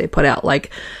the product they put out?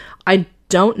 Like, I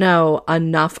don't know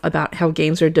enough about how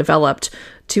games are developed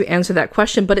to answer that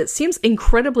question, but it seems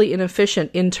incredibly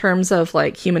inefficient in terms of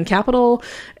like human capital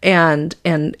and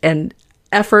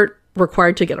effort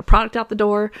required to get a product out the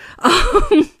door.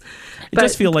 It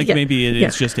does feel like maybe it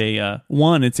is just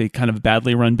it's a kind of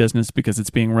badly run business because it's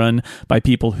being run by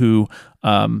people who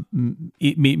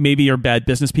maybe are bad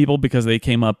business people because they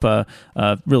came up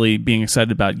really being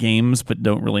excited about games but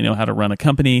don't really know how to run a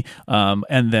company.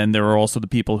 And then there are also the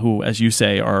people who, as you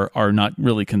say, are not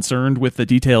really concerned with the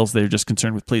details. They're just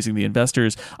concerned with pleasing the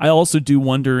investors. I also do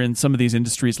wonder in some of these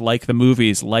industries, like the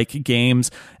movies, like games,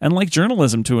 and like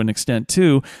journalism to an extent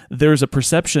too, there's a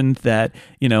perception that,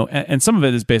 and some of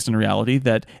it is based on reality,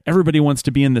 that everybody wants to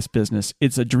be in this business.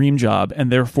 It's a dream job,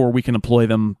 and therefore we can employ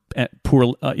them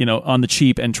on the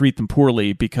cheap and treat them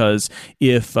poorly, because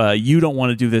if you don't want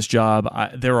to do this job,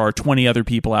 there are 20 other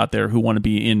people out there who want to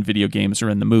be in video games or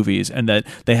in the movies, and that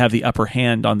they have the upper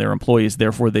hand on their employees,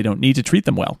 therefore they don't need to treat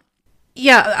them well.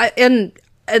 Yeah, and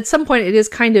at some point it is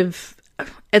kind of,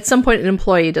 at some point an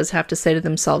employee does have to say to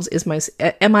themselves,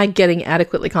 am I getting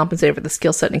adequately compensated for the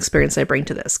skill set and experience I bring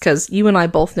to this? Because you and I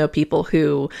both know people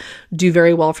who do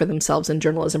very well for themselves in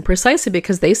journalism precisely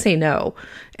because they say no,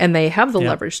 and they have the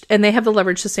leverage, and they have the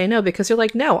leverage to say no because you're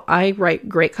like, no, I write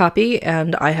great copy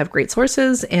and I have great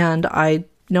sources and I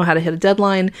know how to hit a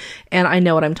deadline and I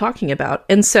know what I'm talking about.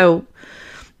 And so,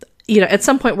 at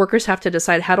some point workers have to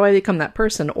decide, how do I become that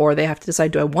person? Or they have to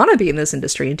decide, do I want to be in this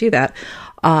industry and do that?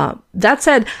 That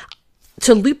said,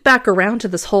 to loop back around to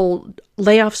this whole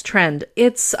layoffs trend,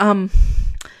 it's,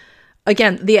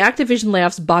 again, the Activision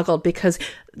layoffs boggled because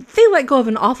they let go of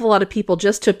an awful lot of people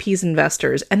just to appease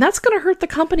investors. And that's going to hurt the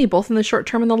company both in the short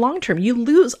term and the long term. You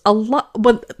lose a lot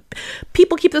when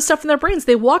people keep this stuff in their brains.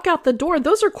 They walk out the door.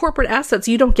 Those are corporate assets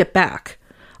you don't get back.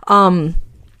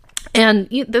 And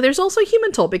there's also a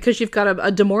human toll because you've got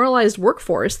a demoralized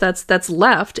workforce that's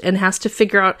left and has to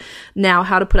figure out now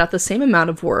how to put out the same amount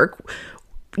of work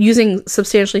using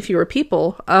substantially fewer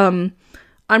people. I'm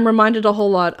reminded a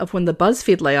whole lot of when the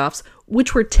BuzzFeed layoffs,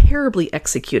 which were terribly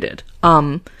executed,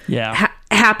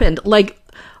 happened. Like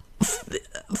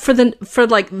for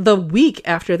the week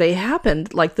after they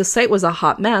happened, like the site was a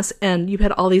hot mess, and you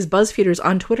had all these BuzzFeeders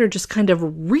on Twitter just kind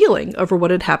of reeling over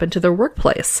what had happened to their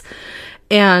workplace.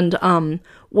 And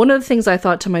one of the things I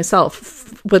thought to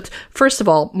myself, first of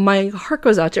all, my heart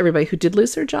goes out to everybody who did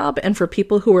lose their job, and for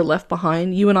people who were left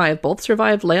behind. You and I have both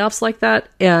survived layoffs like that,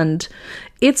 and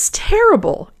it's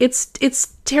terrible. It's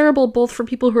terrible both for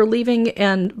people who are leaving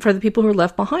and for the people who are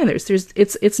left behind.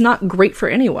 It's not great for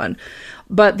anyone.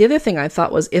 But the other thing I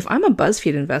thought was, if I'm a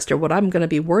BuzzFeed investor, what I'm going to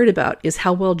be worried about is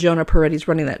how well Jonah Peretti's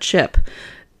running that ship.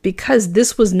 Because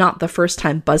this was not the first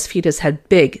time BuzzFeed has had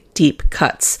big, deep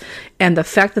cuts. And the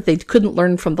fact that they couldn't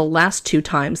learn from the last two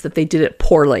times that they did it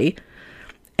poorly,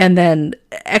 and then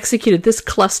executed this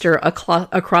cluster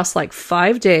across like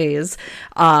 5 days,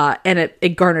 and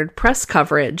it garnered press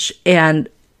coverage and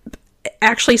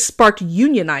actually sparked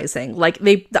unionizing. Like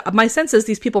my sense is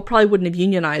these people probably wouldn't have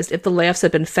unionized if the layoffs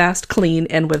had been fast, clean,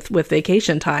 and with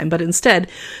vacation time. But instead,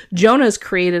 Jonah's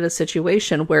created a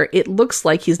situation where it looks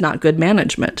like he's not good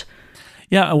management.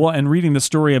 Yeah, well, and reading the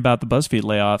story about the BuzzFeed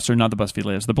layoffs, or not the BuzzFeed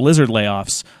layoffs, the Blizzard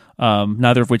layoffs,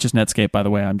 neither of which is Netscape, by the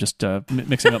way. I'm just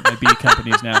mixing up my B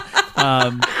companies now.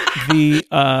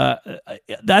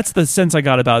 That's the sense I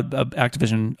got about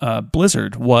Activision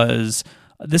Blizzard was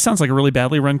this sounds like a really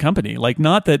badly run company. Like,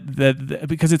 not that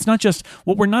because it's not just,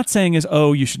 what we're not saying is,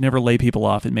 oh, you should never lay people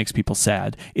off. It makes people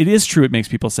sad. It is true. It makes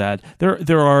people sad.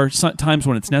 There are times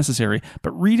when it's necessary,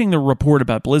 but reading the report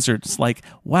about Blizzard, it's like,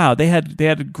 wow, they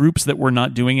had groups that were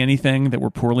not doing anything, that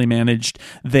were poorly managed.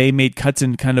 They made cuts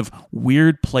in kind of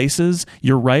weird places.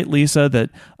 You're right, Lisa, that,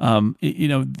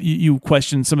 you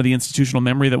question some of the institutional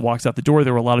memory that walks out the door.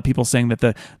 There were a lot of people saying that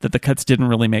the cuts didn't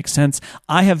really make sense.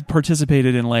 I have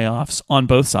participated in layoffs on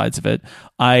both sides of it.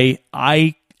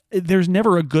 There's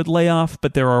never a good layoff,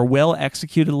 but there are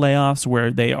well-executed layoffs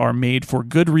where they are made for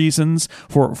good reasons,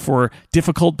 for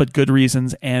difficult but good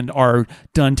reasons, and are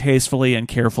done tastefully and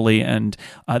carefully. And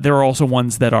there are also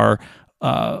ones that are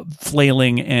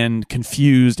flailing and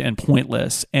confused and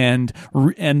pointless, and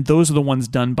those are the ones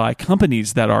done by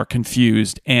companies that are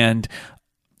confused and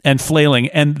flailing.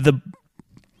 And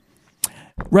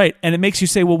right, and it makes you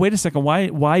say, well, wait a second,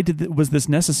 why was this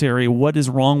necessary? What is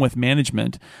wrong with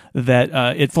management that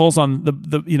it falls on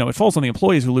it falls on the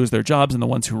employees who lose their jobs and the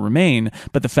ones who remain?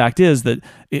 But the fact is that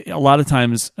a lot of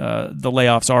times the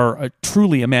layoffs are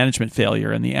truly a management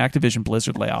failure, and the Activision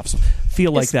Blizzard layoffs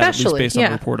feel like that, at least based on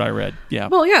the report I read. Yeah.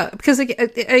 Well, yeah, because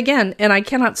again, and I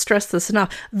cannot stress this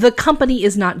enough, the company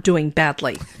is not doing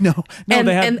badly. No,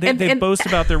 they boast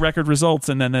about their record results,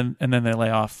 and then they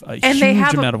lay off a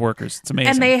huge amount of workers. It's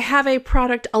amazing. And they have a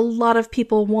product a lot of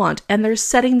people want, and they're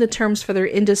setting the terms for their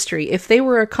industry. If they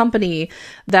were a company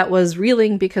that was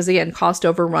reeling because, again, cost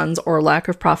overruns or lack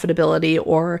of profitability,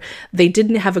 or they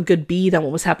didn't have a good bead on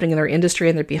what was happening in their industry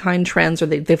and they're behind trends, or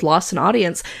they've lost an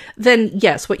audience, then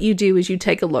yes, what you do is you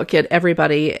take a look at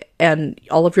everybody and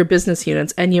all of your business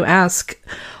units and you ask,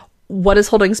 what is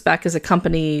holding us back as a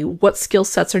company? What skill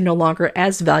sets are no longer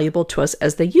as valuable to us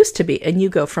as they used to be? And you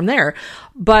go from there.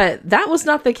 But that was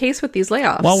not the case with these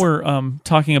layoffs. While we're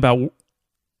talking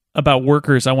about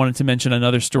workers, I wanted to mention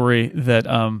another story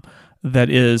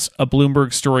that is a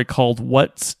Bloomberg story called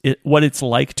 "What It's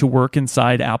Like to Work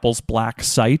Inside Apple's Black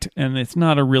Site," and it's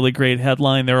not a really great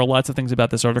headline. There are lots of things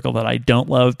about this article that I don't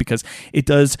love, because it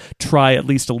does try at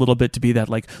least a little bit to be that,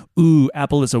 like, ooh,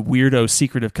 Apple is a weirdo,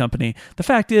 secretive company. The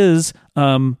fact is,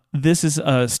 this is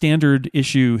a standard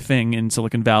issue thing in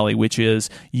Silicon Valley, which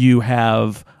is you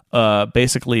have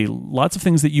basically lots of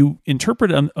things that you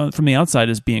interpret from the outside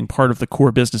as being part of the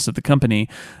core business of the company.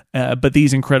 But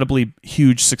these incredibly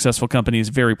huge, successful companies,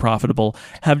 very profitable,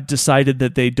 have decided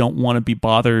that they don't want to be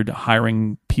bothered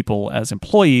hiring people as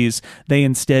employees. They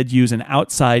instead use an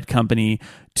outside company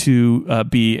to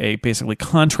be a basically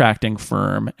contracting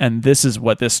firm. And this is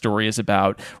what this story is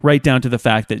about, right down to the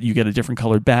fact that you get a different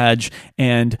colored badge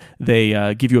and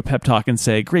they give you a pep talk and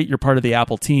say, great, you're part of the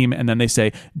Apple team. And then they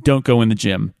say, don't go in the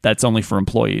gym. That's only for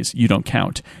employees. You don't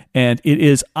count. And it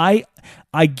is, I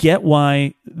get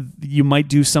why you might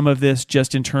do some of this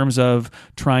just in terms of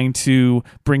trying to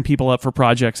bring people up for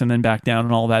projects and then back down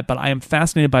and all that. But I am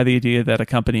fascinated by the idea that a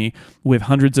company with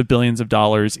hundreds of billions of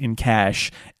dollars in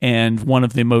cash and one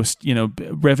of the most,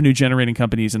 revenue generating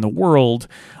companies in the world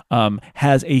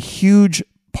has a huge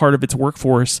part of its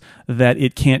workforce that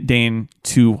it can't deign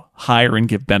to hire and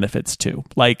give benefits to.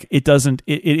 Like, it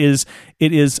is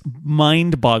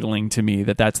mind-boggling to me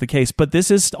that that's the case. But this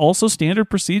is also standard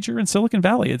procedure in Silicon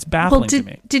Valley. It's baffling to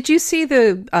me. Did you see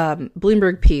the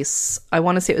Bloomberg piece? I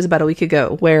want to say it was about a week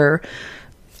ago, where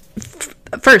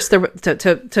first,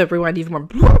 to rewind even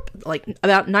more, like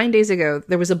about 9 days ago,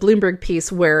 there was a Bloomberg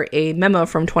piece where a memo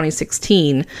from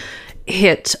 2016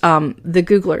 hit the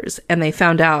Googlers, and they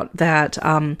found out that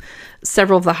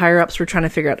several of the higher-ups were trying to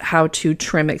figure out how to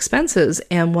trim expenses.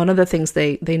 And one of the things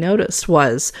they noticed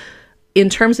was, in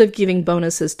terms of giving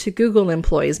bonuses to Google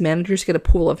employees, managers get a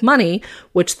pool of money,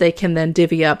 which they can then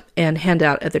divvy up and hand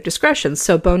out at their discretion.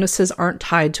 So bonuses aren't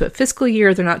tied to a fiscal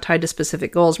year. They're not tied to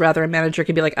specific goals. Rather, a manager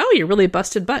can be like, oh, you really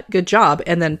busted butt. Good job.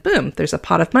 And then, boom, there's a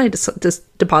pot of money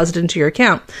deposited into your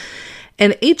account.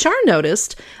 And HR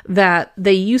noticed that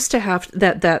they used to have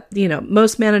that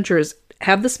most managers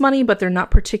have this money, but they're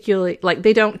not particularly, like,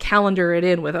 they don't calendar it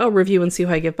in with, review and see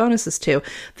who I give bonuses to.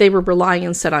 They were relying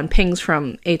instead on pings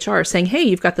from HR saying, hey,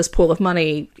 you've got this pool of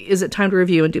money. Is it time to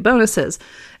review and do bonuses?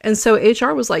 And so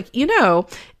HR was like,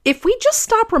 if we just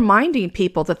stop reminding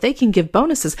people that they can give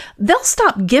bonuses, they'll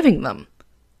stop giving them.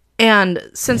 And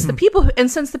since the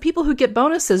people who get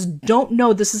bonuses don't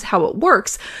know this is how it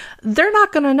works, they're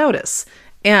not going to notice.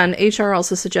 And HR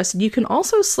also suggested you can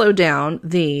also slow down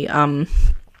the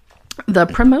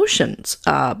promotions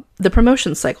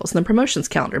cycles and the promotions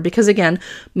calendar, because again,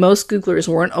 most Googlers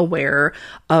weren't aware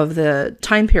of the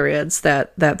time periods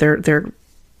that their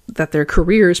their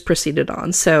careers proceeded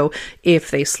on. So if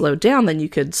they slowed down, then you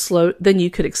could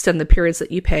extend the periods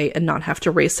that you pay and not have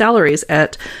to raise salaries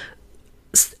at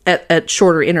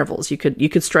shorter intervals. You could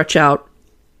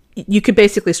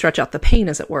basically stretch out the pain,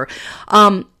 as it were.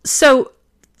 So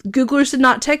Googlers did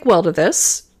not take well to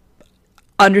this.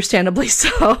 Understandably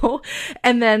so.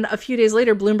 And then a few days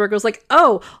later, Bloomberg was like,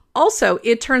 oh, also,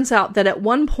 it turns out that at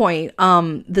one point,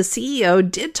 the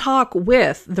CEO did talk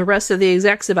with the rest of the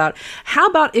execs about how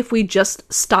about if we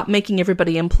just stop making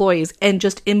everybody employees and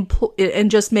just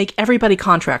make everybody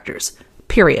contractors,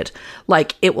 period.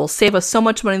 Like, it will save us so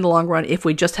much money in the long run if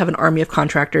we just have an army of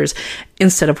contractors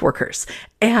instead of workers.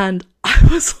 And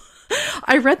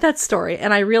I read that story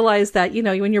and I realized that,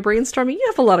 when you're brainstorming, you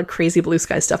have a lot of crazy blue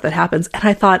sky stuff that happens. And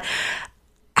I thought,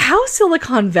 how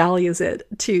Silicon Valley is it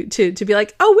to be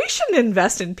like, oh, we shouldn't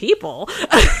invest in people.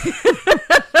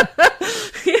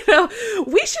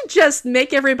 We should just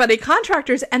make everybody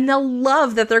contractors and they'll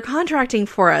love that they're contracting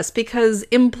for us because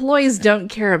employees don't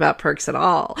care about perks at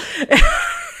all.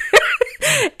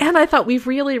 And I thought we've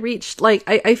really reached,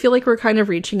 I feel like we're kind of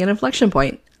reaching an inflection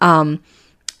point.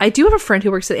 I do have a friend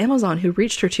who works at Amazon who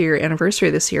reached her 2-year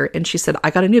anniversary this year, and she said, I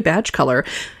got a new badge color,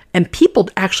 and people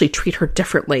actually treat her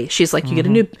differently. She's like, you get a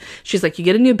new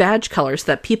badge color so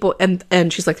that people, and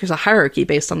she's like, there's a hierarchy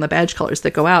based on the badge colors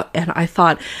that go out. And I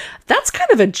thought, that's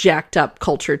kind of a jacked up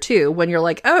culture too, when you're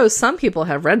like, oh, some people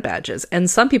have red badges,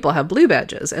 and some people have blue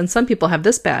badges, and some people have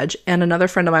this badge. And another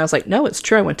friend of mine was like, no, it's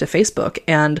true. I went to Facebook,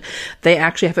 and they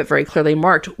actually have it very clearly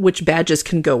marked which badges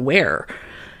can go where.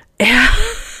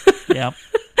 Yeah.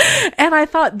 And I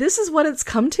thought, this is what it's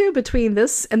come to between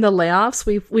this and the layoffs.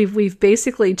 We've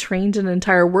basically trained an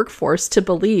entire workforce to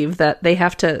believe that they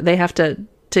have to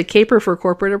caper for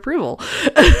corporate approval.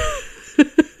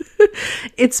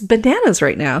 It's bananas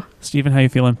right now. Stephen, how you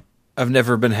feeling? I've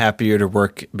never been happier to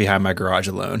work behind my garage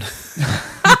alone.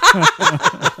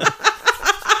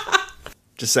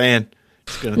 Just saying.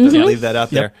 Just gonna leave that out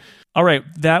there. All right,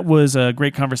 that was a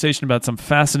great conversation about some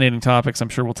fascinating topics. I'm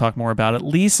sure we'll talk more about it.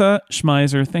 Lisa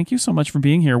Schmeiser, thank you so much for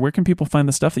being here. Where can people find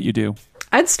the stuff that you do?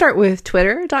 I'd start with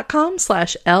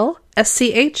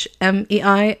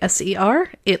twitter.com/LSCHMEISER.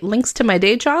 It links to my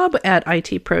day job at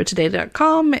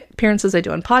itprotoday.com, appearances I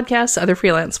do on podcasts, other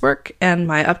freelance work, and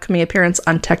my upcoming appearance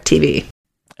on Tech TV.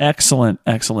 Excellent,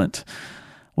 excellent.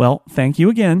 Well, thank you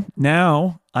again.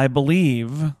 Now, I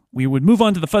believe we would move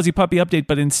on to the Fuzzy Puppy update,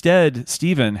 but instead,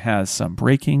 Stephen has some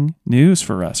breaking news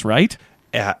for us, right?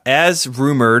 Yeah, as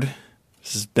rumored,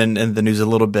 this has been in the news a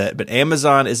little bit, but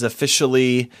Amazon is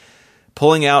officially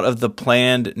pulling out of the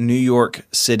planned New York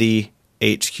City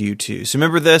HQ2. So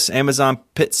remember this? Amazon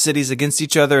pits cities against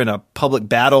each other in a public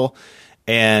battle,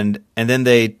 and then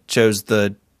they chose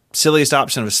the silliest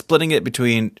option of splitting it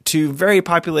between two very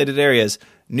populated areas,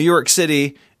 New York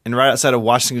City and right outside of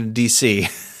Washington, D.C.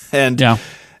 And yeah.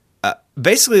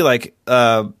 Basically,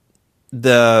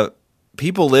 the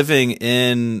people living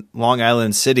in Long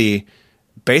Island City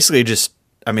basically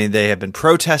they have been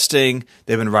protesting,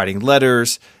 they've been writing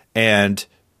letters, and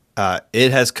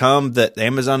it has come that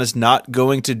Amazon is not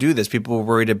going to do this. People were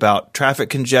worried about traffic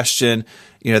congestion,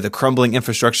 the crumbling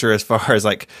infrastructure as far as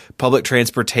public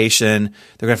transportation.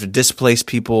 They're going to have to displace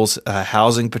people's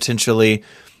housing potentially.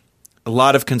 A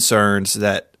lot of concerns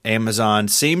that Amazon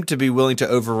seemed to be willing to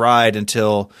override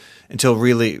until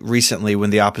really recently,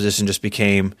 when the opposition just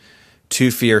became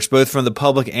too fierce, both from the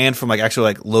public and from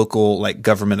actual local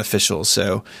government officials.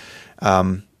 So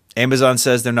Amazon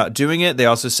says they're not doing it. They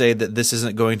also say that this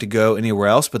isn't going to go anywhere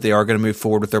else, but they are going to move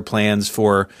forward with their plans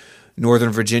for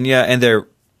Northern Virginia, and they're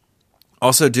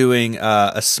also doing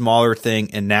a smaller thing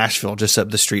in Nashville, just up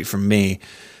the street from me.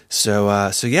 So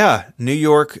yeah, New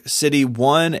York City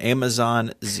 1,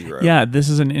 Amazon 0. Yeah, this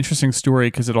is an interesting story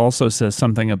because it also says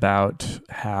something about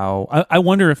how I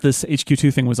wonder if this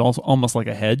HQ2 thing was also almost like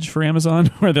a hedge for Amazon,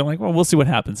 where they're like, well, we'll see what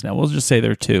happens now. We'll just say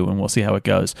they're 2 and we'll see how it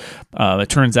goes. It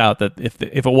turns out that if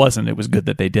it wasn't, it was good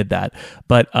that they did that.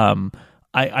 But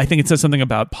I think it says something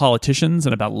about politicians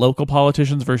and about local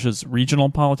politicians versus regional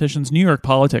politicians. New York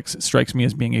politics strikes me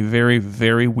as being a very,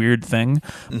 very weird thing.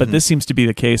 But this seems to be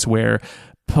the case where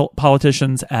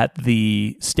politicians at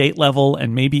the state level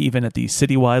and maybe even at the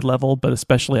citywide level, but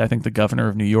especially I think the governor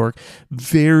of New York,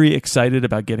 very excited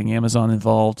about getting Amazon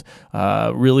involved,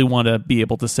 really want to be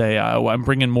able to say, I'm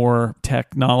bringing more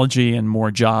technology and more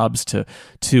jobs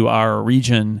to our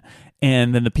region.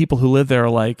 And then the people who live there are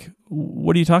like,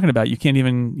 what are you talking about? You can't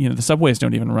even, the subways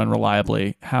don't even run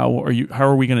reliably. How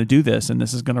are we going to do this? And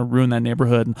this is going to ruin that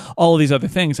neighborhood and all of these other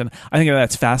things. And I think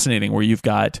that's fascinating, where you've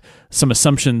got some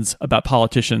assumptions about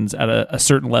politicians at a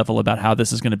certain level about how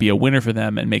this is going to be a winner for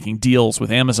them and making deals with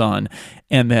Amazon.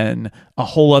 And then a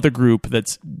whole other group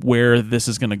that's where this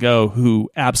is going to go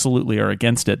who absolutely are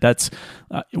against it. That's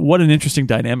what an interesting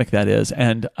dynamic that is.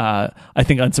 And I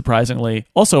think unsurprisingly,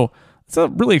 also, it's a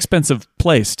really expensive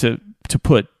place to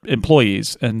put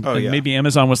employees, and maybe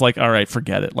Amazon was like, all right,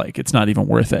 forget it, like it's not even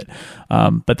worth it.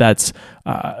 But that's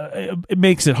it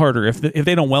makes it harder if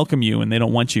they don't welcome you and they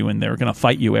don't want you and they're going to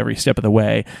fight you every step of the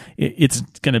way. It's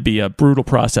going to be a brutal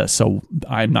process. So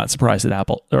I'm not surprised that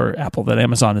that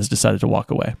Amazon has decided to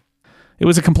walk away. It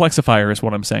was a complexifier, is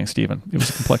what I'm saying, Stephen. It was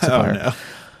a complexifier. Oh, no.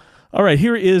 All right,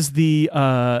 here is the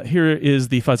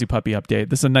Fuzzy Puppy update.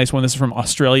 This is a nice one. This is from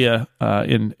Australia.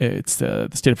 It's the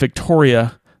state of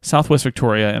Victoria, Southwest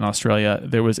Victoria in Australia.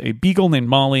 There was a beagle named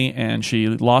Molly, and she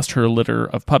lost her litter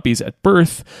of puppies at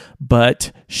birth.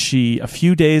 But she, a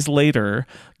few days later,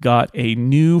 got a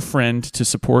new friend to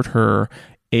support her.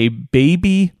 A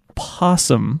baby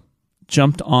possum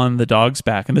jumped on the dog's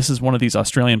back, and this is one of these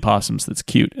Australian possums that's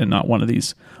cute, and not one of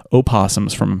these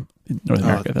opossums from North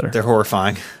America that are they're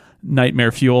horrifying.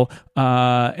 Nightmare fuel,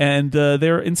 and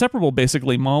they're inseparable.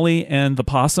 Basically, Molly and the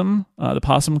possum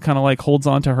kind of like holds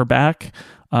on to her back.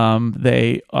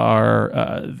 They are.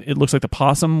 It looks like the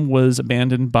possum was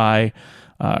abandoned by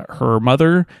her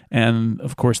mother, and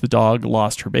of course the dog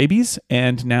lost her babies,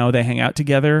 and now they hang out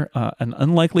together. An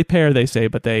unlikely pair, they say,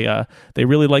 but they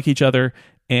really like each other.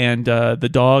 And the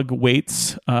dog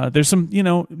waits. There's some,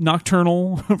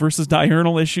 nocturnal versus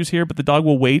diurnal issues here, but the dog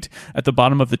will wait at the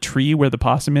bottom of the tree where the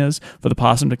possum is for the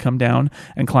possum to come down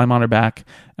and climb on her back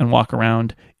and walk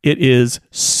around. It is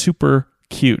super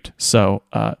cute. So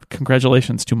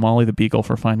congratulations to Molly the Beagle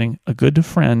for finding a good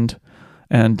friend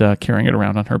and carrying it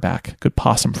around on her back. Good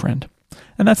possum friend.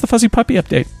 And that's the Fuzzy Puppy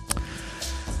update.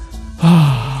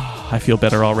 I feel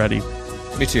better already.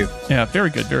 Me too. Yeah, very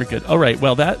good, very good. All right,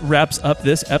 well, that wraps up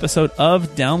this episode of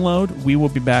Download. We will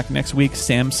be back next week.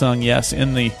 Samsung, yes,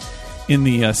 in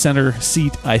the center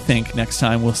seat, I think. Next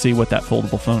time, we'll see what that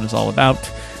foldable phone is all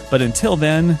about. But until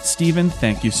then, Stephen,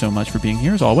 thank you so much for being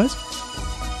here, as always.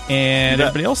 And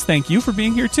everybody else, thank you for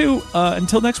being here, too.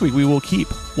 Until next week, we will keep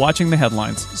watching the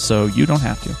headlines, so you don't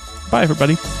have to. Bye,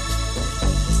 everybody.